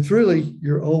 but it's really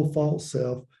your old false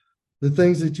self, the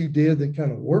things that you did that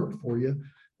kind of worked for you,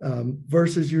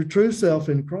 versus your true self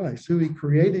in Christ, who he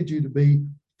created you to be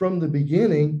from the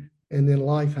beginning, and then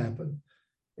life happened.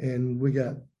 And we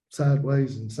got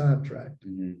sideways and sidetracked.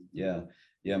 Mhm. Yeah.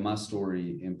 My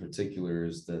story in particular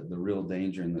is that the real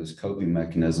danger in those coping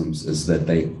mechanisms is that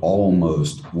they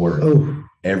almost work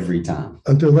every time.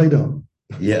 Until they don't.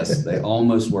 Yes, they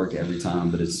almost work every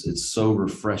time, but it's so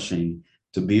refreshing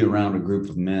to be around a group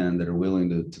of men that are willing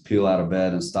to peel out of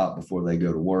bed and stop before they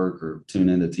go to work, or tune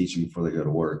into teaching before they go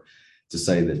to work, to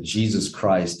say that Jesus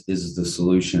Christ is the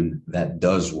solution that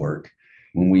does work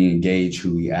when we engage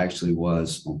who he actually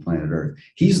was on planet Earth.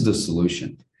 He's the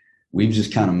solution. We've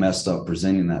just kind of messed up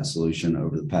presenting that solution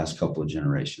over the past couple of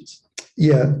generations.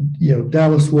 Yeah,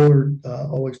 Dallas Willard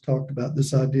always talked about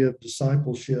this idea of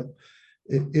discipleship.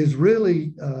 It is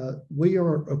really, we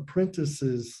are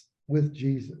apprentices with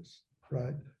Jesus,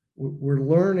 right? We're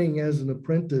learning as an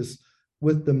apprentice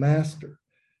with the master.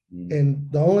 Mm.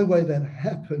 And the only way that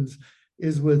happens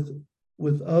is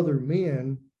with other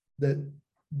men that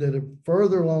are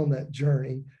further along that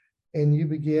journey, and you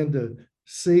begin to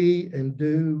see and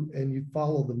do, and you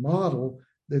follow the model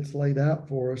that's laid out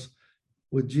for us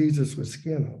with Jesus with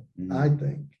skin on, Mhm. I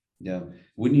think. Yeah.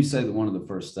 Wouldn't you say that one of the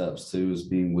first steps too is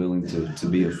being willing to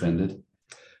be offended?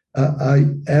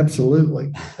 I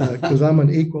absolutely, because I'm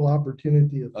an equal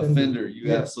opportunity offender. You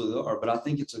Yeah. absolutely are. But I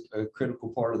think it's a critical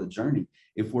part of the journey.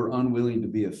 If we're unwilling to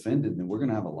be offended, then we're going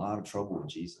to have a lot of trouble with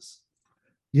Jesus.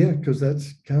 Yeah, because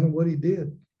that's kind of what he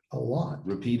did a lot.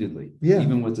 Repeatedly. Yeah.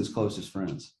 Even with his closest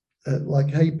friends. Like,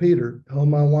 hey, Peter, hold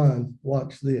my wine,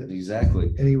 watch this.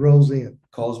 Exactly. And he rolls in.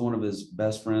 Calls one of his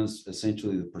best friends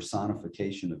essentially the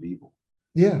personification of evil.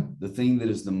 Yeah. The thing that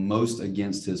is the most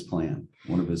against his plan,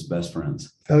 one of his best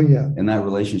friends. Oh, yeah. And that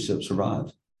relationship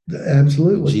survived.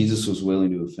 Absolutely. Jesus was willing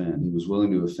to offend. He was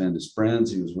willing to offend his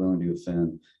friends. He was willing to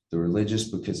offend the religious,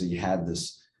 because he had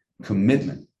this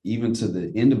commitment, even to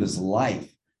the end of his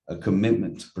life, a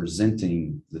commitment to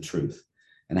presenting the truth.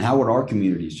 And how would our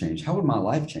communities change? How would my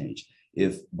life change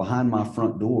if behind my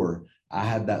front door, I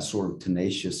had that sort of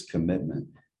tenacious commitment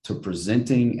to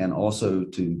presenting and also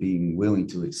to being willing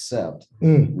to accept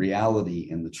reality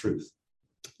and the truth?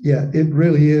 Yeah, it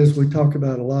really is. We talk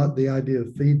about a lot the idea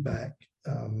of feedback.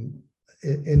 And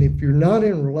if you're not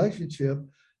in a relationship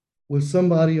with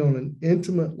somebody on an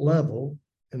intimate level,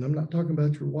 and I'm not talking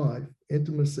about your wife,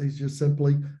 intimacy is just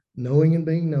simply knowing and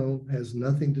being known, has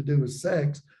nothing to do with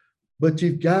sex, but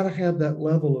you've got to have that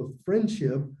level of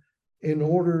friendship in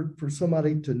order for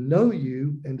somebody to know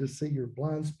you and to see your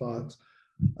blind spots,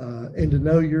 and to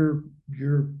know your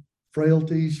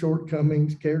frailties,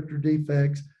 shortcomings, character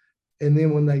defects. And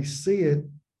then when they see it,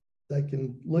 they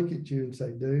can look at you and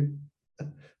say,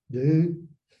 dude,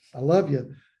 I love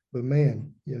you, but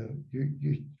man,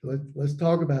 let's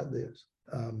talk about this.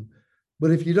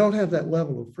 But if you don't have that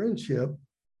level of friendship,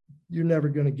 you're never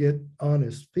going to get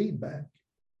honest feedback,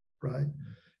 right?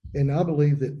 And I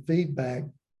believe that feedback,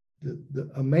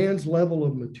 a man's level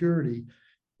of maturity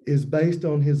is based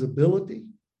on his ability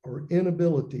or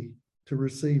inability to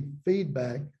receive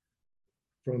feedback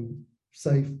from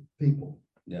safe people.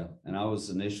 Yeah. And I was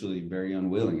initially very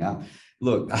unwilling.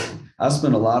 I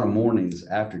spent a lot of mornings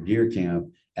after deer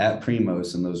camp at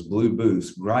Primos in those blue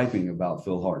booths griping about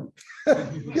Phil Harden.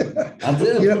 I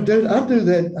did. Yeah, dude, I do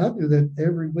that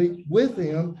every week with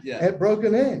him at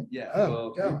Broken Egg. Yeah.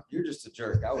 Oh, well, you're just a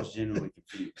jerk. I was genuinely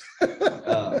confused.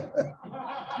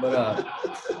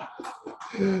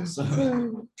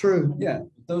 So True. yeah,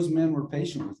 those men were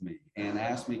patient with me and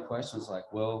asked me questions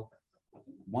like, well,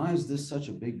 why is this such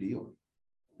a big deal?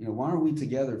 Why are we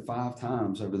together 5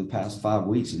 times over the past 5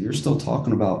 weeks and you're still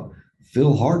talking about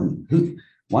Phil Harden?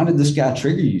 Why did this guy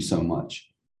trigger you so much?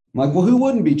 I'm like, well, who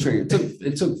wouldn't be triggered?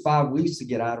 It took 5 weeks to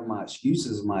get out of my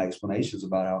excuses and my explanations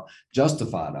about how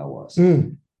justified I was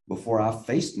before I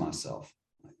faced myself.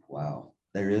 Like, wow,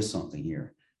 there is something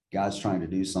here. God's trying to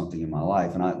do something in my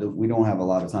life. And we don't have a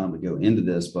lot of time to go into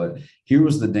this, but here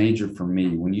was the danger for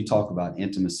me when you talk about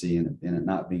intimacy and it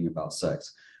not being about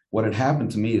sex. What had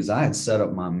happened to me is I had set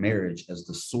up my marriage as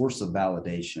the source of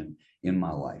validation in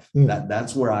my life.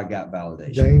 That's where I got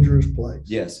validation. Dangerous place.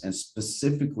 Yes, and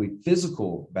specifically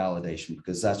physical validation,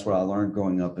 because that's what I learned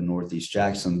growing up in Northeast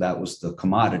Jackson. That was the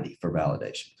commodity for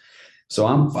validation. So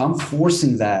I'm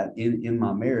forcing that in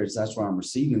my marriage. That's where I'm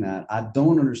receiving that. I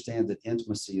don't understand that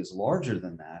intimacy is larger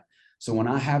than that. So when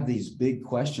I have these big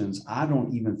questions, I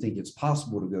don't even think it's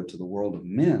possible to go to the world of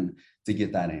men to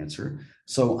get that answer.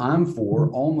 So I'm for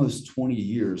almost 20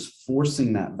 years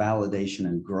forcing that validation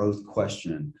and growth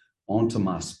question onto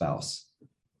my spouse.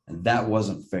 And that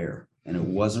wasn't fair and it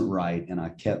wasn't right. And I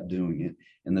kept doing it.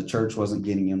 And the church wasn't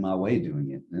getting in my way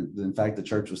doing it. And in fact, the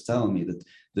church was telling me that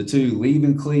the two leave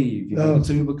and cleave, the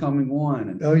two becoming one.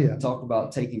 And talk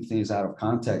about taking things out of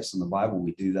context in the Bible.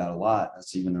 We do that a lot.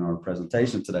 That's even in our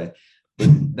presentation today.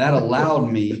 But that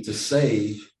allowed me to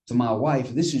say to my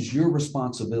wife, this is your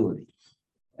responsibility.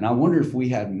 And I wonder if we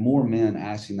had more men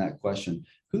asking that question,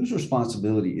 whose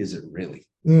responsibility is it really?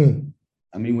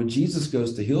 I mean, when Jesus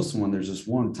goes to heal someone, there's this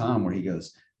one time where he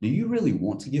goes, do you really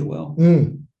want to get well?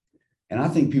 And I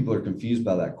think people are confused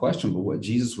by that question. But what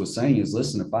Jesus was saying is,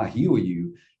 listen, if I heal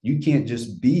you, you can't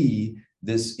just be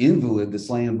this invalid that's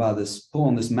laying by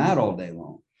pulling this mat all day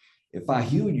long. If I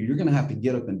heal you, you're going to have to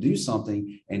get up and do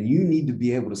something. And you need to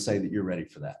be able to say that you're ready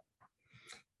for that.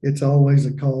 It's always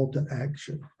a call to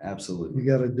action. Absolutely. You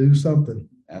got to do something.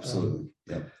 Absolutely.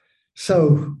 Yep.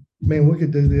 So, man, we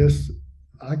could do this.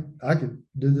 I could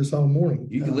do this all morning.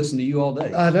 You can listen to you all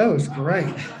day. I know, it's great.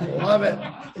 Love it.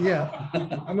 Yeah.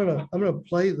 I'm gonna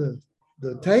play the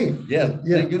tape. Yeah.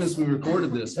 Thank goodness we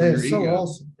recorded this. It's so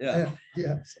awesome. Yeah.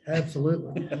 Yes,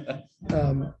 absolutely.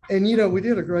 And we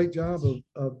did a great job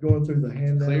of going through the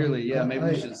handout. Clearly, yeah. Maybe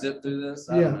we should zip through this.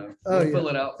 I don't know. We'll fill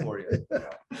it out for you.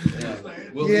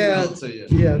 We'll email it to you.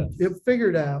 Yeah.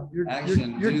 Figure it out.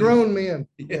 You're grown men.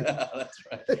 Yeah, that's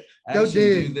right. Go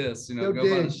dig. Do this. Go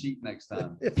buy the sheet next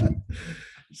time.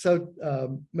 So,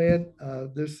 man,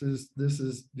 this is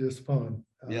just fun.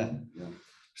 Yeah.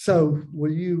 So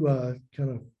will you kind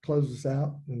of close us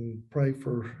out and pray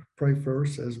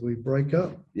first as we break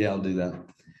up? Yeah, I'll do that.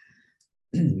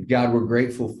 God, we're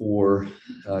grateful for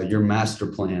your master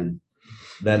plan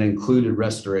that included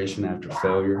restoration after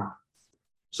failure.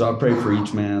 So I pray for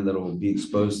each man that will be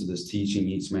exposed to this teaching,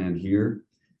 each man here,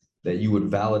 that you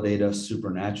would validate us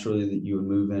supernaturally, that you would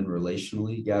move in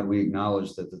relationally. God, we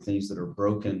acknowledge that the things that are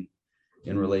broken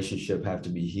in relationship have to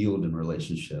be healed in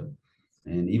relationship.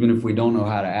 And even if we don't know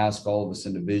how to ask all of us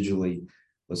individually,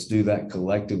 let's do that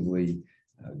collectively.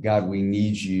 God, we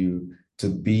need you to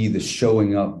be the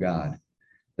showing up God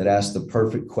that asks the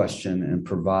perfect question and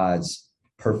provides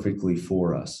perfectly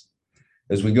for us.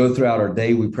 As we go throughout our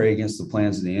day, we pray against the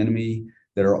plans of the enemy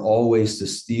that are always to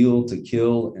steal, to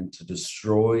kill, and to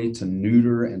destroy, to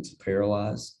neuter, and to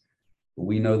paralyze. But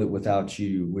we know that without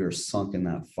you, we are sunk in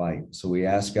that fight. So we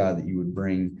ask, God, that you would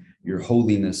bring your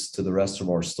holiness to the rest of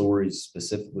our stories,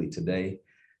 specifically today,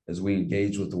 as we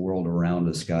engage with the world around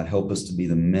us. God, help us to be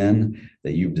the men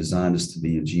that you've designed us to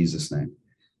be, in Jesus' name.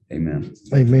 Amen.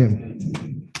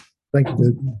 Amen. Thank you,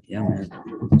 Doug. Yeah, man.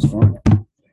 It's fun.